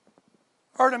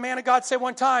 I heard a man of God say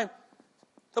one time,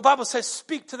 the Bible says,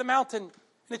 speak to the mountain and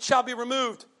it shall be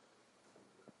removed.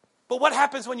 But what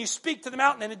happens when you speak to the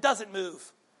mountain and it doesn't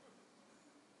move?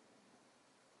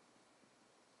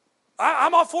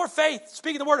 I'm all for faith,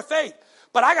 speaking the word of faith.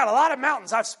 But I got a lot of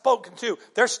mountains I've spoken to.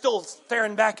 They're still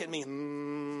staring back at me.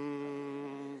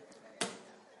 And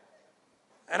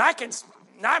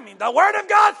the word of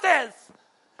God says,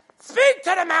 speak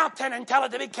to the mountain and tell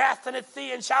it to be cast in the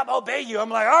sea and shall obey you. I'm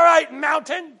like, all right,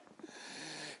 mountain.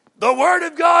 The word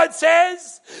of God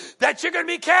says that you're going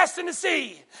to be cast in the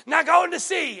sea. Now go in the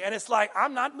sea. And it's like,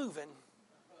 I'm not moving.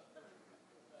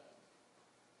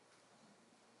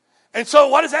 And so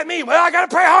what does that mean? Well, I got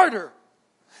to pray harder.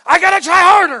 I got to try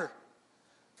harder.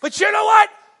 But you know what?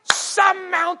 Some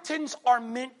mountains are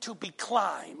meant to be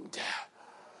climbed,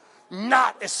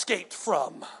 not escaped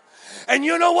from. And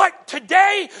you know what?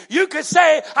 Today, you could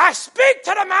say, I speak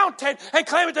to the mountain and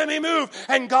claim it to be moved.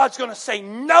 And God's going to say,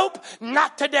 nope,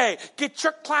 not today. Get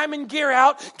your climbing gear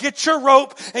out, get your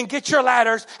rope, and get your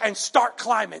ladders, and start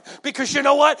climbing. Because you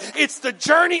know what? It's the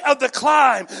journey of the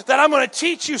climb that I'm going to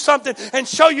teach you something and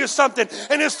show you something.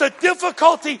 And it's the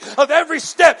difficulty of every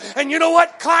step. And you know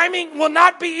what? Climbing will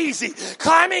not be easy.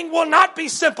 Climbing will not be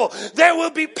simple. There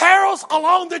will be perils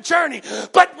along the journey.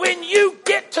 But when you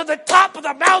get to the top of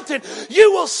the mountain,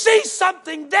 you will see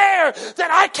something there that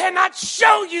I cannot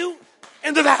show you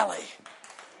in the valley.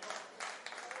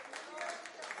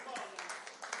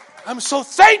 I'm so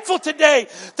thankful today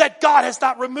that God has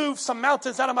not removed some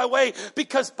mountains out of my way,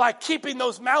 because by keeping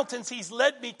those mountains, He's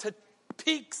led me to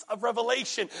peaks of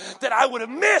revelation that I would have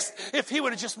missed if he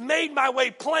would have just made my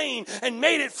way plain and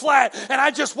made it flat. And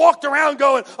I just walked around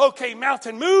going, okay,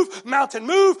 mountain move, mountain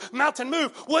move, mountain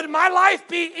move. Would my life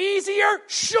be easier?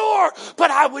 Sure.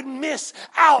 But I would miss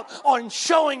out on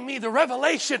showing me the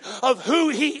revelation of who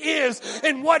he is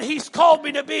and what he's called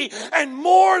me to be. And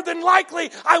more than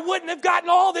likely, I wouldn't have gotten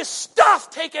all this stuff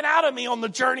taken out of me on the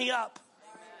journey up.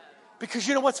 Because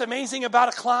you know what's amazing about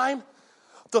a climb?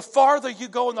 The farther you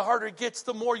go and the harder it gets,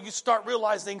 the more you start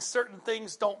realizing certain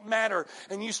things don't matter.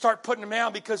 And you start putting them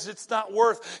down because it's not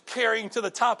worth carrying to the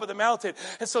top of the mountain.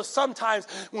 And so sometimes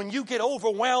when you get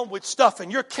overwhelmed with stuff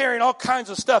and you're carrying all kinds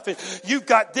of stuff and you've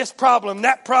got this problem,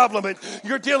 that problem, and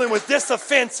you're dealing with this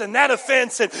offense and that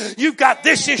offense, and you've got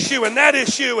this issue and that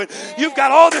issue, and you've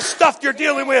got all this stuff you're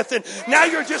dealing with, and now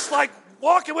you're just like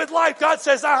walking with life. God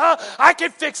says, I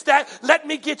can fix that. Let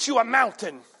me get you a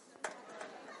mountain.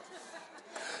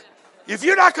 If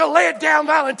you're not going to lay it down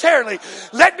voluntarily,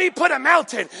 let me put a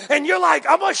mountain. And you're like,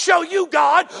 I'm going to show you,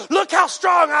 God. Look how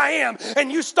strong I am.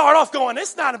 And you start off going,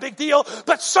 it's not a big deal.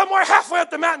 But somewhere halfway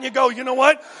up the mountain, you go, you know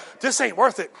what? This ain't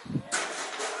worth it.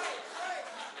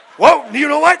 Whoa, you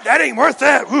know what? That ain't worth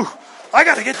that. Whew, I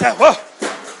got to get that. Whoa.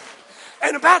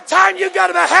 And about time you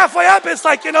got about halfway up, it's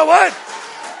like, you know what?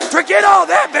 Forget all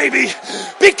that, baby,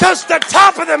 because the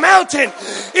top of the mountain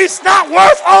is not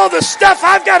worth all the stuff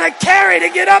I've got to carry to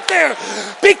get up there,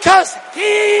 because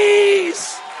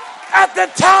he's at the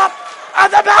top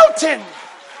of the mountain.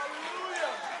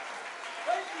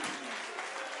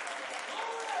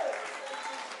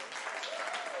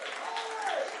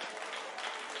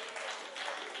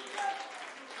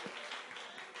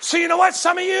 So you know what,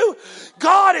 some of you,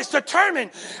 God is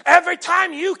determined. Every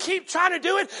time you keep trying to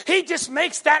do it, he just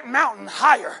makes that mountain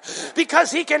higher.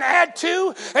 Because he can add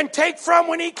to and take from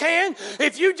when he can.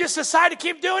 If you just decide to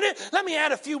keep doing it, let me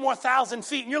add a few more 1,000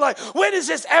 feet. And you're like, when is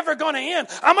this ever going to end?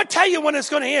 I'm going to tell you when it's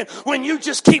going to end. When you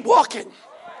just keep walking.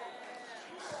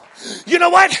 You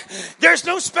know what? There's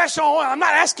no special oil. I'm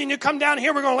not asking you to come down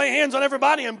here. We're going to lay hands on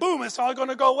everybody and boom, it's all going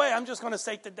to go away. I'm just going to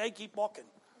say today, keep walking.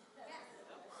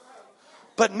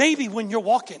 But maybe when you're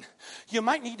walking, you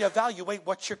might need to evaluate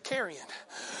what you're carrying.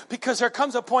 Because there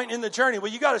comes a point in the journey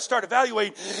where you got to start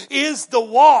evaluating, is the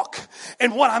walk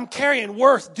and what I'm carrying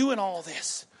worth doing all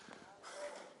this?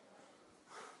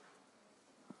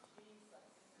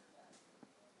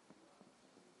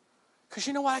 Because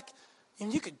you know what?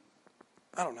 And you could,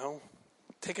 I don't know,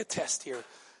 take a test here.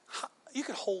 You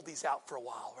could hold these out for a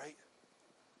while, right?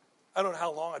 I don't know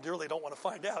how long. I really don't want to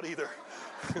find out either.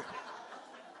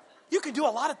 You can do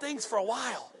a lot of things for a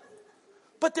while.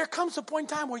 But there comes a point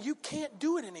in time where you can't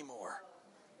do it anymore.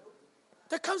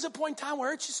 There comes a point in time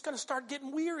where it's just going to start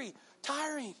getting weary,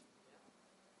 tiring.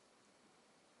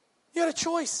 You got a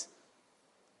choice.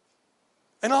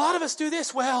 And a lot of us do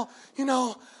this. Well, you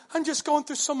know, I'm just going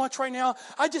through so much right now.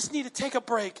 I just need to take a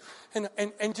break and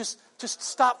just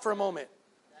stop for a moment.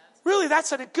 Really,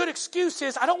 that's a good excuse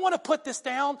is, I don't want to put this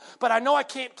down, but I know I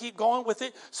can't keep going with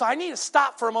it. So I need to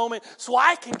stop for a moment so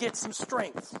I can get some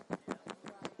strength.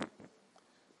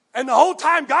 And the whole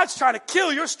time God's trying to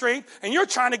kill your strength and you're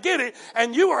trying to get it.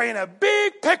 And you are in a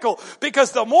big pickle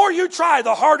because the more you try,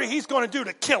 the harder he's going to do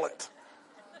to kill it.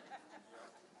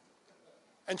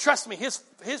 And trust me, his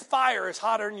fire is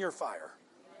hotter than your fire.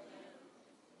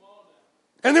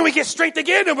 And then we get strength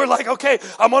again and we're like, okay,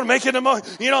 I'm going to make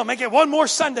it, make it one more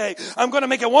Sunday. I'm going to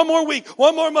make it one more week,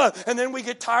 one more month. And then we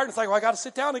get tired. It's like, well, I got to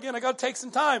sit down again. I got to take some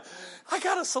time. I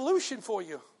got a solution for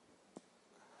you.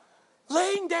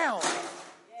 Laying down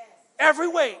every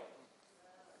weight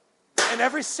and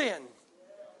every sin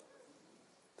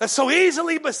that so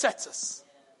easily besets us.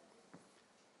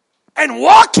 And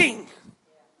walking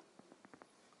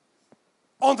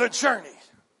on the journey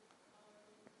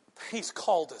he's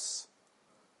called us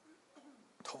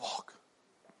to walk.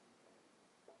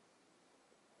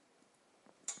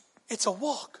 It's a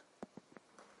walk.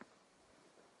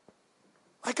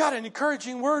 I got an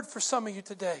encouraging word for some of you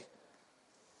today.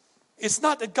 It's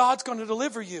not that God's going to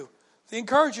deliver you. The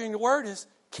encouraging word is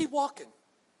keep walking.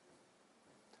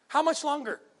 How much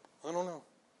longer? I don't know.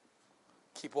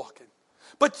 Keep walking.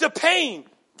 But the pain,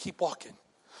 keep walking.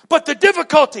 But the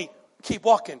difficulty, keep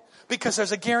walking. Because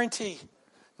there's a guarantee.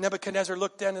 Nebuchadnezzar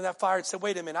looked down in that fire and said,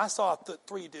 wait a minute, I saw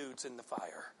 3 dudes in the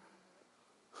fire.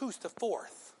 Who's the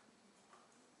 4th?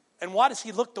 And why does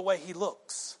he look the way he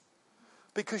looks?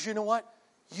 Because you know what?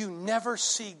 You never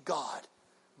see God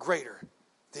greater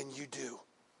than you do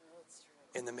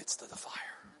in the midst of the fire.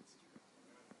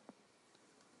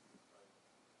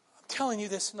 I'm telling you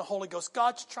this in the Holy Ghost.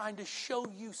 God's trying to show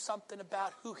you something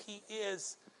about who he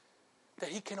is that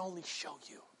he can only show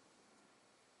you.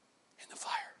 in the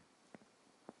fire.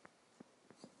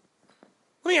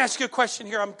 Let me ask you a question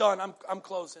here. I'm done. I'm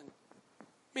closing.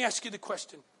 Let me ask you the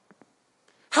question.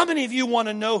 How many of you want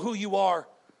to know who you are,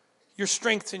 your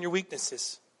strengths and your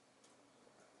weaknesses?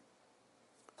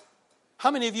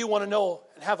 How many of you want to know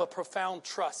and have a profound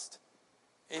trust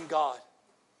in God?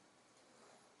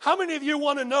 How many of you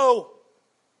want to know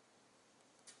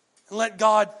and let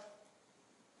God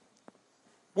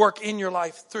work in your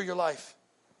life, through your life?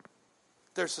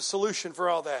 There's a solution for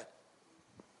all that.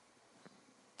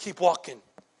 Keep walking,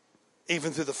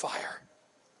 even through the fire.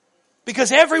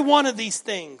 Because every one of these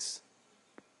things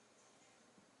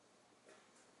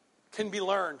can be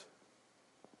learned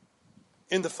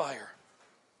in the fire.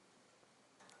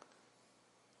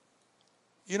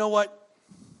 You know what?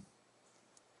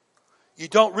 You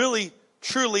don't really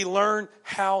truly learn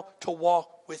how to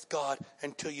walk with God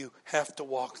until you have to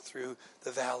walk through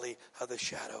the valley of the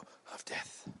shadow of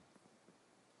death. And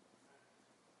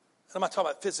I'm not talking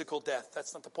about physical death.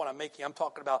 That's not the point I'm making. I'm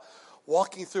talking about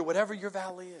walking through whatever your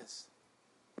valley is.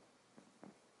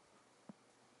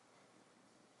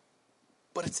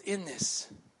 But it's in this.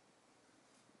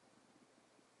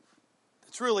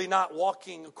 It's really not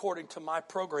walking according to my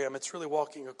program. It's really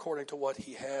walking according to what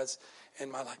He has in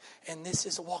my life. And this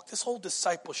is a walk. This whole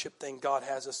discipleship thing God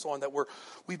has us on, that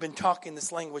we've been talking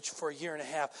this language for a year and a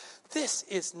half. This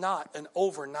is not an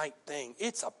overnight thing.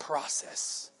 It's a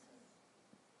process.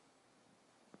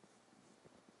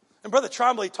 And Brother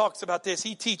Trombley talks about this.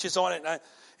 He teaches on it,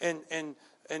 and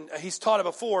he's taught it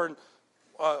before. And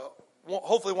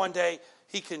hopefully one day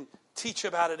he can teach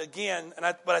about it again.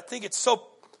 But I think it's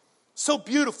so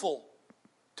beautiful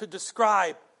to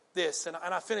describe this, and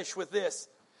I finish with this,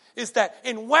 is that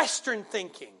in Western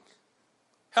thinking,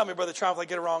 help me, Brother Trombley,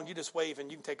 get it wrong, you just wave and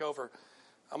you can take over.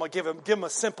 I'm going to give him a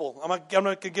simple, I'm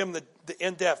going to give him the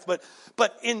in-depth.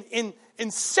 But in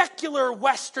secular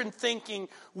Western thinking,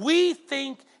 we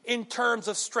think in terms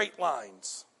of straight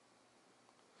lines.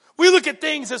 We look at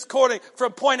things as according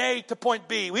from point A to point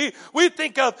B. We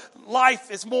think of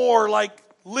life as more like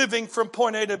living from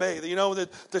point A to B. You know,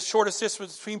 the shortest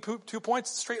distance between 2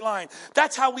 points, straight line.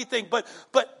 That's how we think. But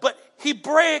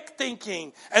Hebraic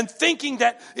thinking, and thinking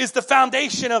that is the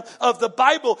foundation of the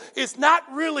Bible, is not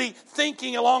really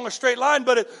thinking along a straight line,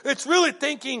 but it's really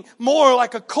thinking more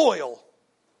like a coil.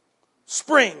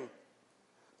 Spring.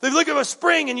 If you look at a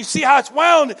spring and you see how it's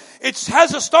wound, it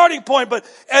has a starting point, but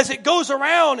as it goes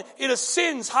around, it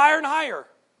ascends higher and higher.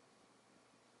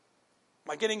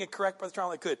 Am I getting it correct, Brother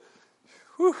Charlie? Good.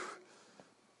 Whew.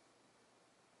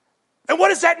 And what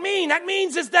does that mean? That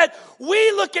means is that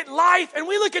we look at life and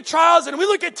we look at trials and we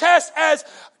look at tests as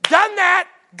done that,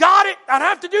 got it, I don't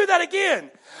have to do that again.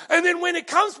 And then when it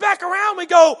comes back around, we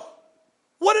go,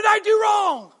 what did I do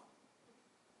wrong?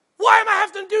 Why am I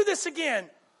having to do this again?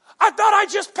 I thought I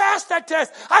just passed that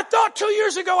test. I thought 2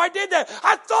 years ago I did that.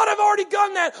 I thought I've already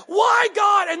done that. Why,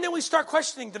 God? And then we start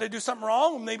questioning, did I do something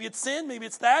wrong? Maybe it's sin, maybe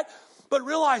it's that. But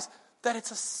realize that it's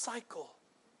a cycle.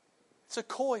 It's a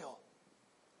coil.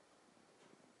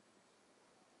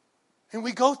 And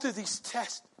we go through these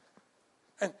tests.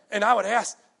 And I would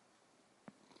ask,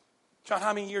 John,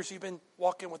 how many years have you been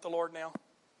walking with the Lord now?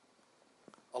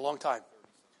 A long time.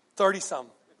 30-some.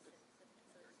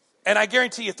 And I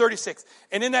guarantee you 36.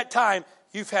 And in that time,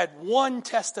 you've had one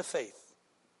test of faith.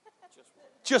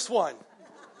 Just one.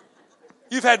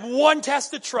 You've had one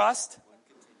test of trust.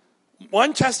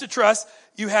 One test of trust.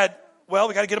 You had, well,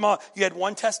 we got to get them all. You had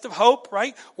one test of hope,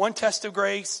 right? One test of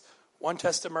grace. One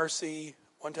test of mercy.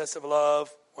 One test of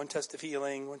love. One test of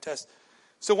healing. One test.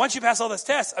 So once you pass all those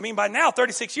tests, I mean, by now,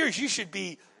 36 years, you should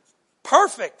be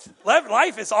perfect.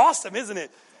 Life is awesome, isn't it?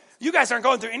 You guys aren't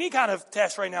going through any kind of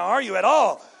test right now, are you, at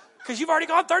all? Because you've already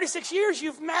gone 36 years.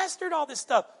 You've mastered all this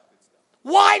stuff.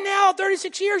 Why now,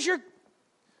 36 years, you're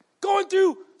going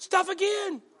through stuff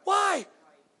again? Why?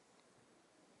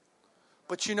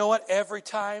 But you know what? Every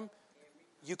time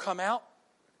you come out,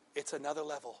 it's another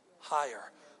level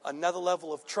higher. Another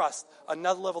level of trust.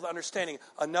 Another level of understanding.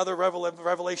 Another level of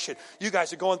revelation. You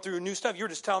guys are going through new stuff. You were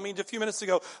just telling me a few minutes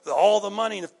ago that all the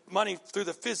money through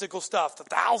the physical stuff, the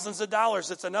thousands of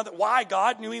dollars. It's another. Why,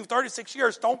 God? You even 36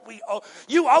 years. Don't we owe?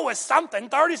 You owe us something.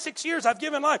 36 years I've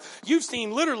given life. You've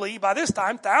seen literally by this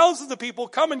time thousands of people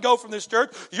come and go from this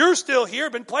church. You're still here.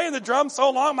 Been playing the drums so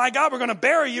long. My God, we're going to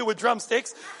bury you with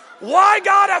drumsticks. Why,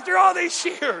 God? After all these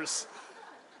years,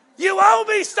 you owe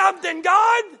me something,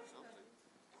 God.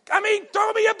 I mean,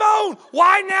 throw me a bone.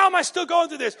 Why now am I still going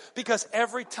through this? Because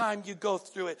every time you go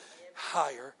through it,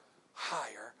 higher,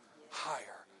 higher,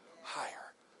 higher,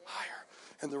 higher, higher.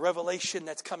 And the revelation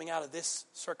that's coming out of this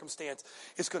circumstance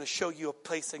is going to show you a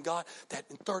place in God that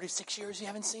in 36 years you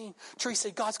haven't seen. Teresa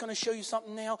said, God's going to show you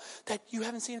something now that you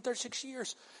haven't seen in 36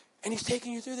 years. And he's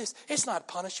taking you through this. It's not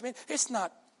punishment. It's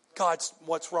not God's,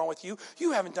 what's wrong with you?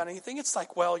 You haven't done anything. It's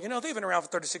like, well, they've been around for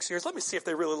 36 years. Let me see if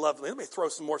they really love me. Let me throw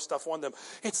some more stuff on them.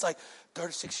 It's like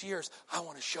 36 years. I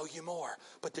want to show you more.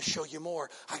 But to show you more,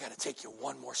 I got to take you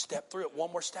one more step through it,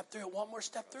 one more step through it, one more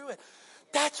step through it.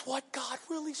 That's what God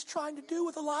really is trying to do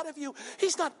with a lot of you.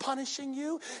 He's not punishing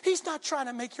you. He's not trying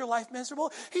to make your life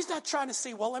miserable. He's not trying to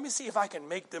see, well, let me see if I can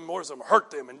make them more, some hurt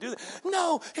them and do that.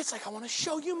 No, it's like, I want to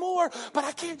show you more, but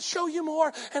I can't show you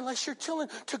more unless you're willing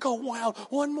to go wild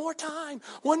one more time.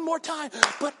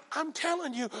 But I'm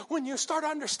telling you, when you start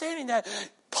understanding that,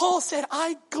 Paul said,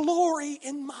 I glory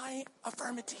in my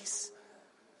infirmities.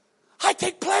 I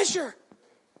take pleasure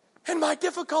in my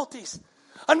difficulties.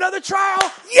 Another trial?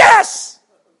 Yes!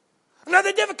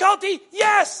 Another difficulty?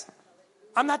 Yes!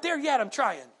 I'm not there yet. I'm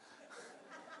trying.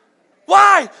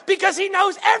 Why? Because he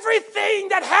knows everything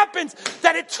that happens,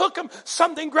 that it took him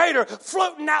something greater,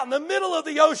 floating out in the middle of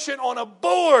the ocean on a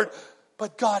board.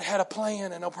 But God had a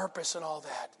plan and a purpose and all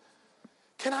that.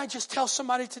 Can I just tell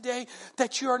somebody today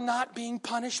that you're not being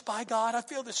punished by God? I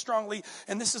feel this strongly,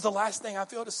 and this is the last thing I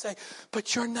feel to say.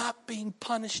 But you're not being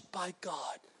punished by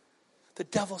God. The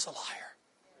devil's a liar.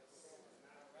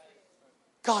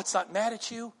 God's not mad at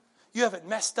you. You haven't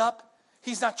messed up.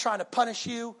 He's not trying to punish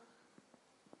you.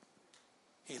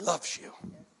 He loves you.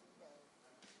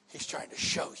 He's trying to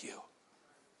show you,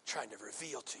 trying to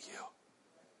reveal to you.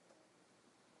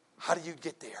 How do you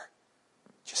get there?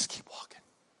 Just keep walking.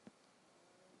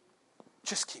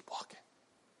 Just keep walking.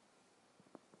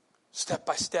 Step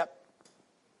by step.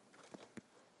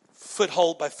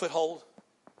 Foothold by foothold.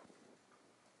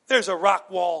 There's a rock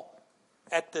wall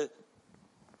at the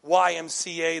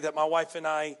YMCA that my wife and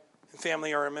I and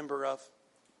family are a member of.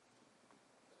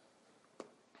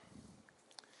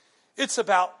 It's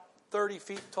about 30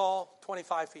 feet tall,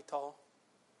 25 feet tall.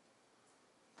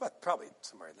 But probably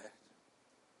somewhere in there.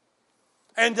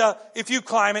 And if you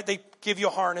climb it, they give you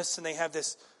a harness and they have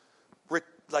this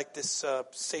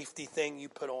safety thing you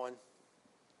put on.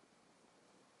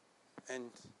 And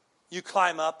you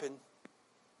climb up, and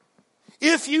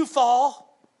if you fall,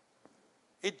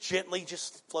 it gently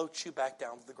just floats you back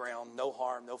down to the ground. No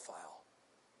harm, no foul.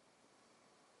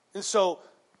 And so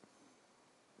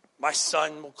my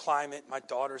son will climb it. My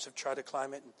daughters have tried to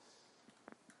climb it.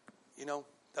 And,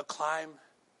 they'll climb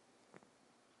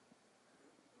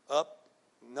up.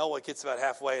 Noah gets about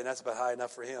halfway, and that's about high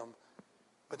enough for him.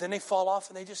 But then they fall off,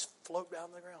 and they just float down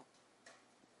to the ground.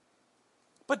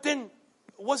 But then,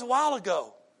 it was a while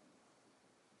ago,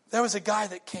 there was a guy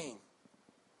that came.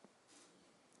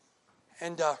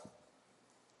 And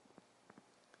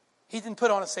he didn't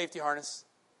put on a safety harness.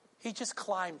 He just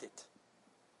climbed it.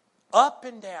 Up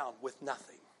and down with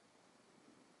nothing.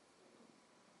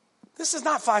 This is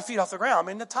not 5 feet off the ground. I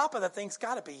mean, the top of that thing's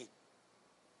got to be,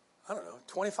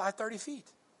 25, 30 feet.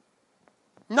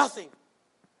 Nothing.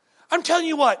 I'm telling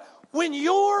you what, when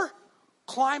you're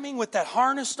climbing with that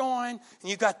harness on and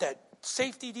you got that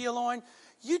safety deal on,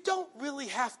 you don't really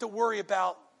have to worry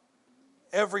about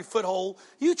every foothold.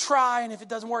 You try, and if it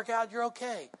doesn't work out, you're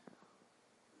okay.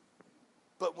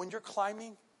 But when you're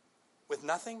climbing with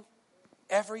nothing,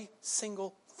 every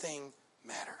single thing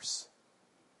matters.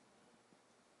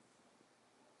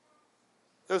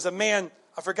 There was a man,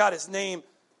 I forgot his name,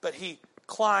 but he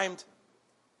climbed,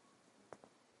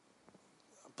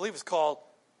 I believe it's called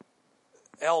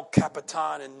El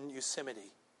Capitan in Yosemite.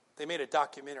 They made a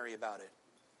documentary about it.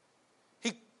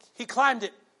 He climbed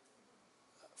it,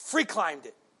 free climbed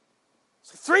it.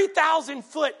 It's a 3,000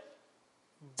 foot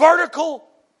vertical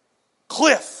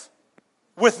cliff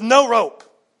with no rope.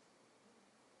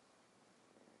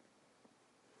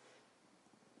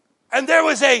 And there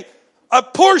was a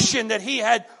portion that he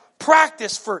had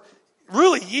practiced for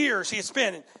really years. He had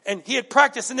spent, and he had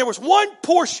practiced. And there was one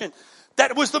portion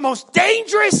that was the most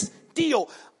dangerous deal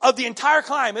of the entire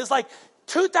climb. It was like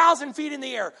 2,000 feet in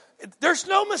the air. There's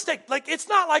no mistake. Like, it's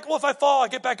not like, well, if I fall, I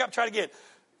get back up, try it again.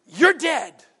 You're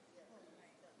dead.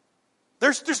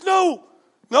 There's no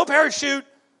parachute,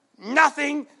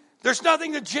 nothing. There's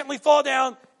nothing to gently fall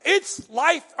down. It's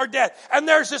life or death. And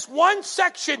there's this one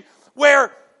section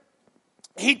where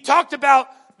he talked about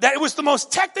that it was the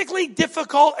most technically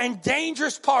difficult and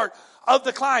dangerous part of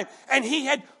the climb. And he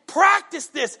had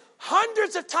practiced this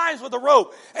hundreds of times with a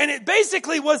rope. And it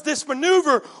basically was this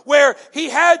maneuver where he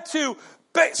had to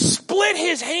split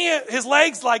his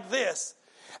legs like this.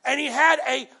 And he had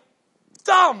a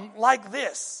thumb like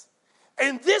this.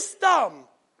 And this thumb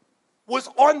was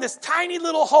on this tiny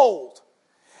little hold.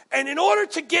 And in order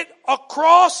to get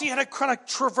across, he had to kind of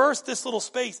traverse this little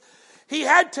space. He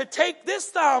had to take this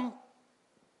thumb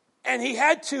and he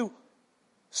had to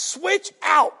switch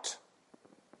out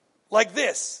like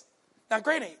this. Now,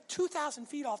 granted, 2,000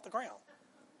 feet off the ground.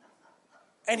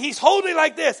 And he's holding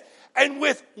like this. And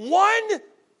with one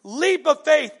leap of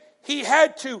faith, he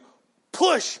had to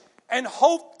push and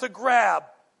hope to grab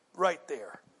right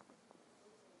there.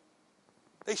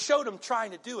 They showed him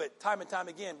trying to do it time and time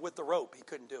again with the rope. He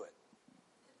couldn't do it.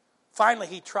 Finally,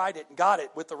 he tried it and got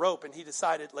it with the rope, and he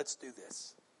decided, let's do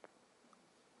this.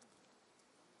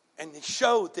 And they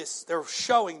showed this, they're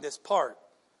showing this part.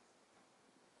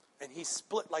 And he's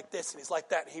split like this, and he's like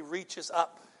that, and he reaches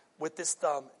up with this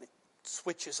thumb, and it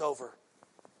switches over.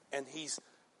 And he's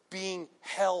being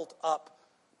held up,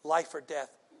 life or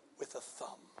death, with a thumb.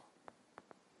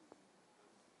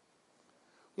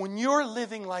 When you're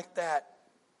living like that,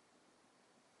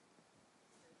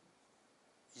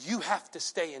 you have to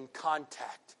stay in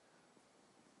contact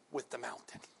with the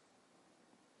mountain.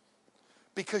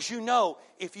 Because you know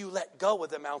if you let go of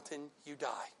the mountain, you die.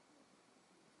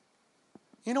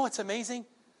 You know what's amazing?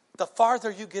 The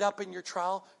farther you get up in your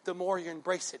trial, the more you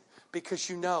embrace it. Because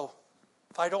you know,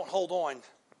 if I don't hold on,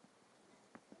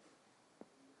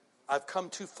 I've come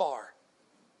too far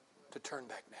to turn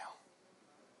back now.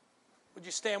 Would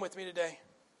you stand with me today?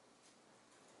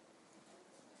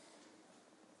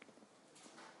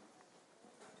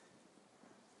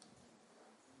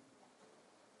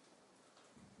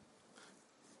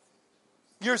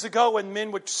 Years ago, when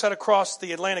men would set across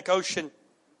the Atlantic Ocean,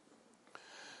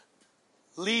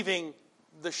 leaving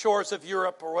the shores of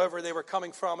Europe or wherever they were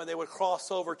coming from, and they would cross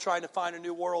over trying to find a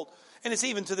new world. And it's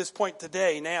even to this point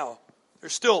today now.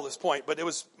 There's still this point, but it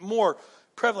was more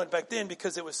prevalent back then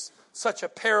because it was such a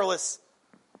perilous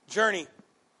journey.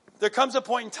 There comes a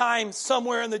point in time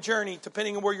somewhere in the journey,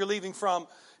 depending on where you're leaving from,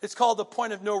 it's called the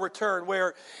point of no return,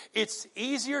 where it's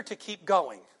easier to keep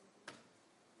going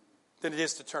than it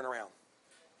is to turn around.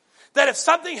 That if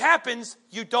something happens,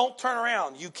 you don't turn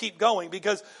around. You keep going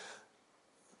because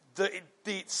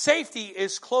the safety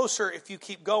is closer if you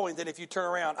keep going than if you turn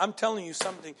around. I'm telling you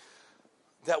something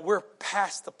that we're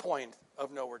past the point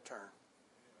of no return.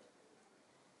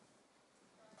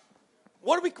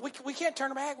 What do we can't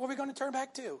turn back. What are we going to turn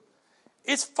back to?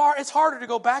 It's harder to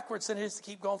go backwards than it is to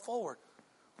keep going forward.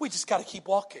 We just got to keep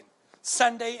walking.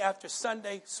 Sunday after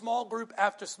Sunday, small group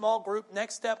after small group,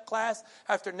 next step class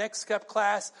after next step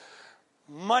class,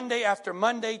 Monday after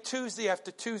Monday, Tuesday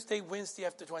after Tuesday, Wednesday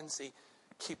after Wednesday.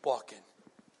 Keep walking.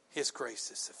 His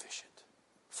grace is sufficient.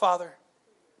 Father,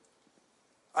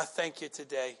 I thank you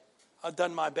today. I've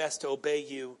done my best to obey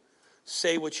you,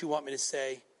 say what you want me to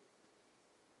say,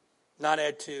 not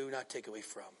add to, not take away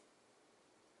from.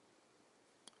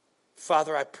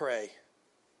 Father, I pray.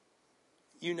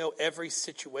 You know every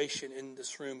situation in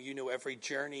this room. You know every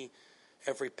journey,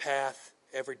 every path,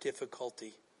 every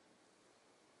difficulty.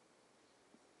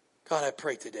 God, I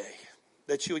pray today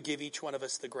that you would give each one of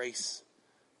us the grace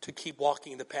to keep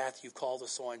walking the path you've called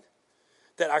us on.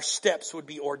 That our steps would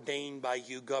be ordained by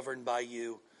you, governed by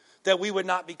you. That we would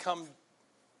not become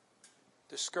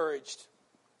discouraged,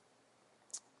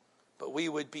 but we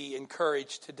would be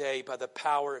encouraged today by the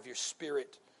power of your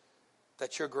Spirit,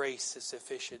 that your grace is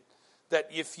sufficient. That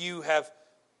if you have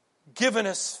given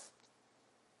us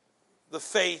the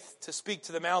faith to speak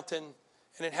to the mountain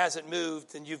and it hasn't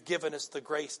moved, then you've given us the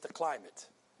grace to climb it.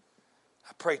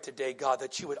 I pray today, God,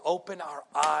 that you would open our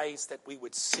eyes, that we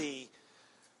would see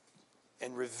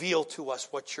and reveal to us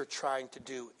what you're trying to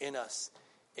do in us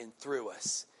and through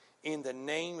us. In the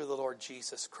name of the Lord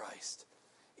Jesus Christ.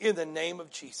 In the name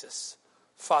of Jesus.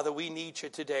 Father, we need you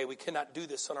today. We cannot do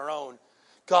this on our own.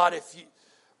 God,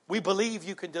 we believe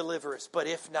you can deliver us, but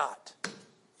if not,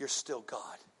 you're still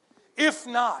God. If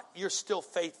not, you're still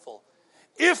faithful.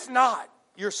 If not,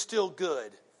 you're still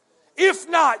good. If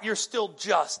not, you're still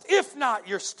just. If not,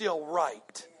 you're still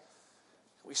right.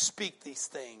 We speak these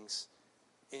things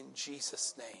in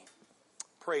Jesus' name.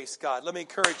 Praise God. Let me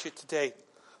encourage you today.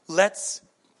 Let's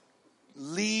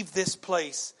leave this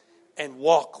place and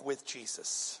walk with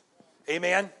Jesus.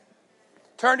 Amen.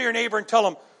 Turn to your neighbor and tell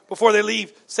them before they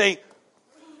leave, say,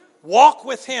 walk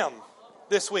with him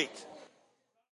this week.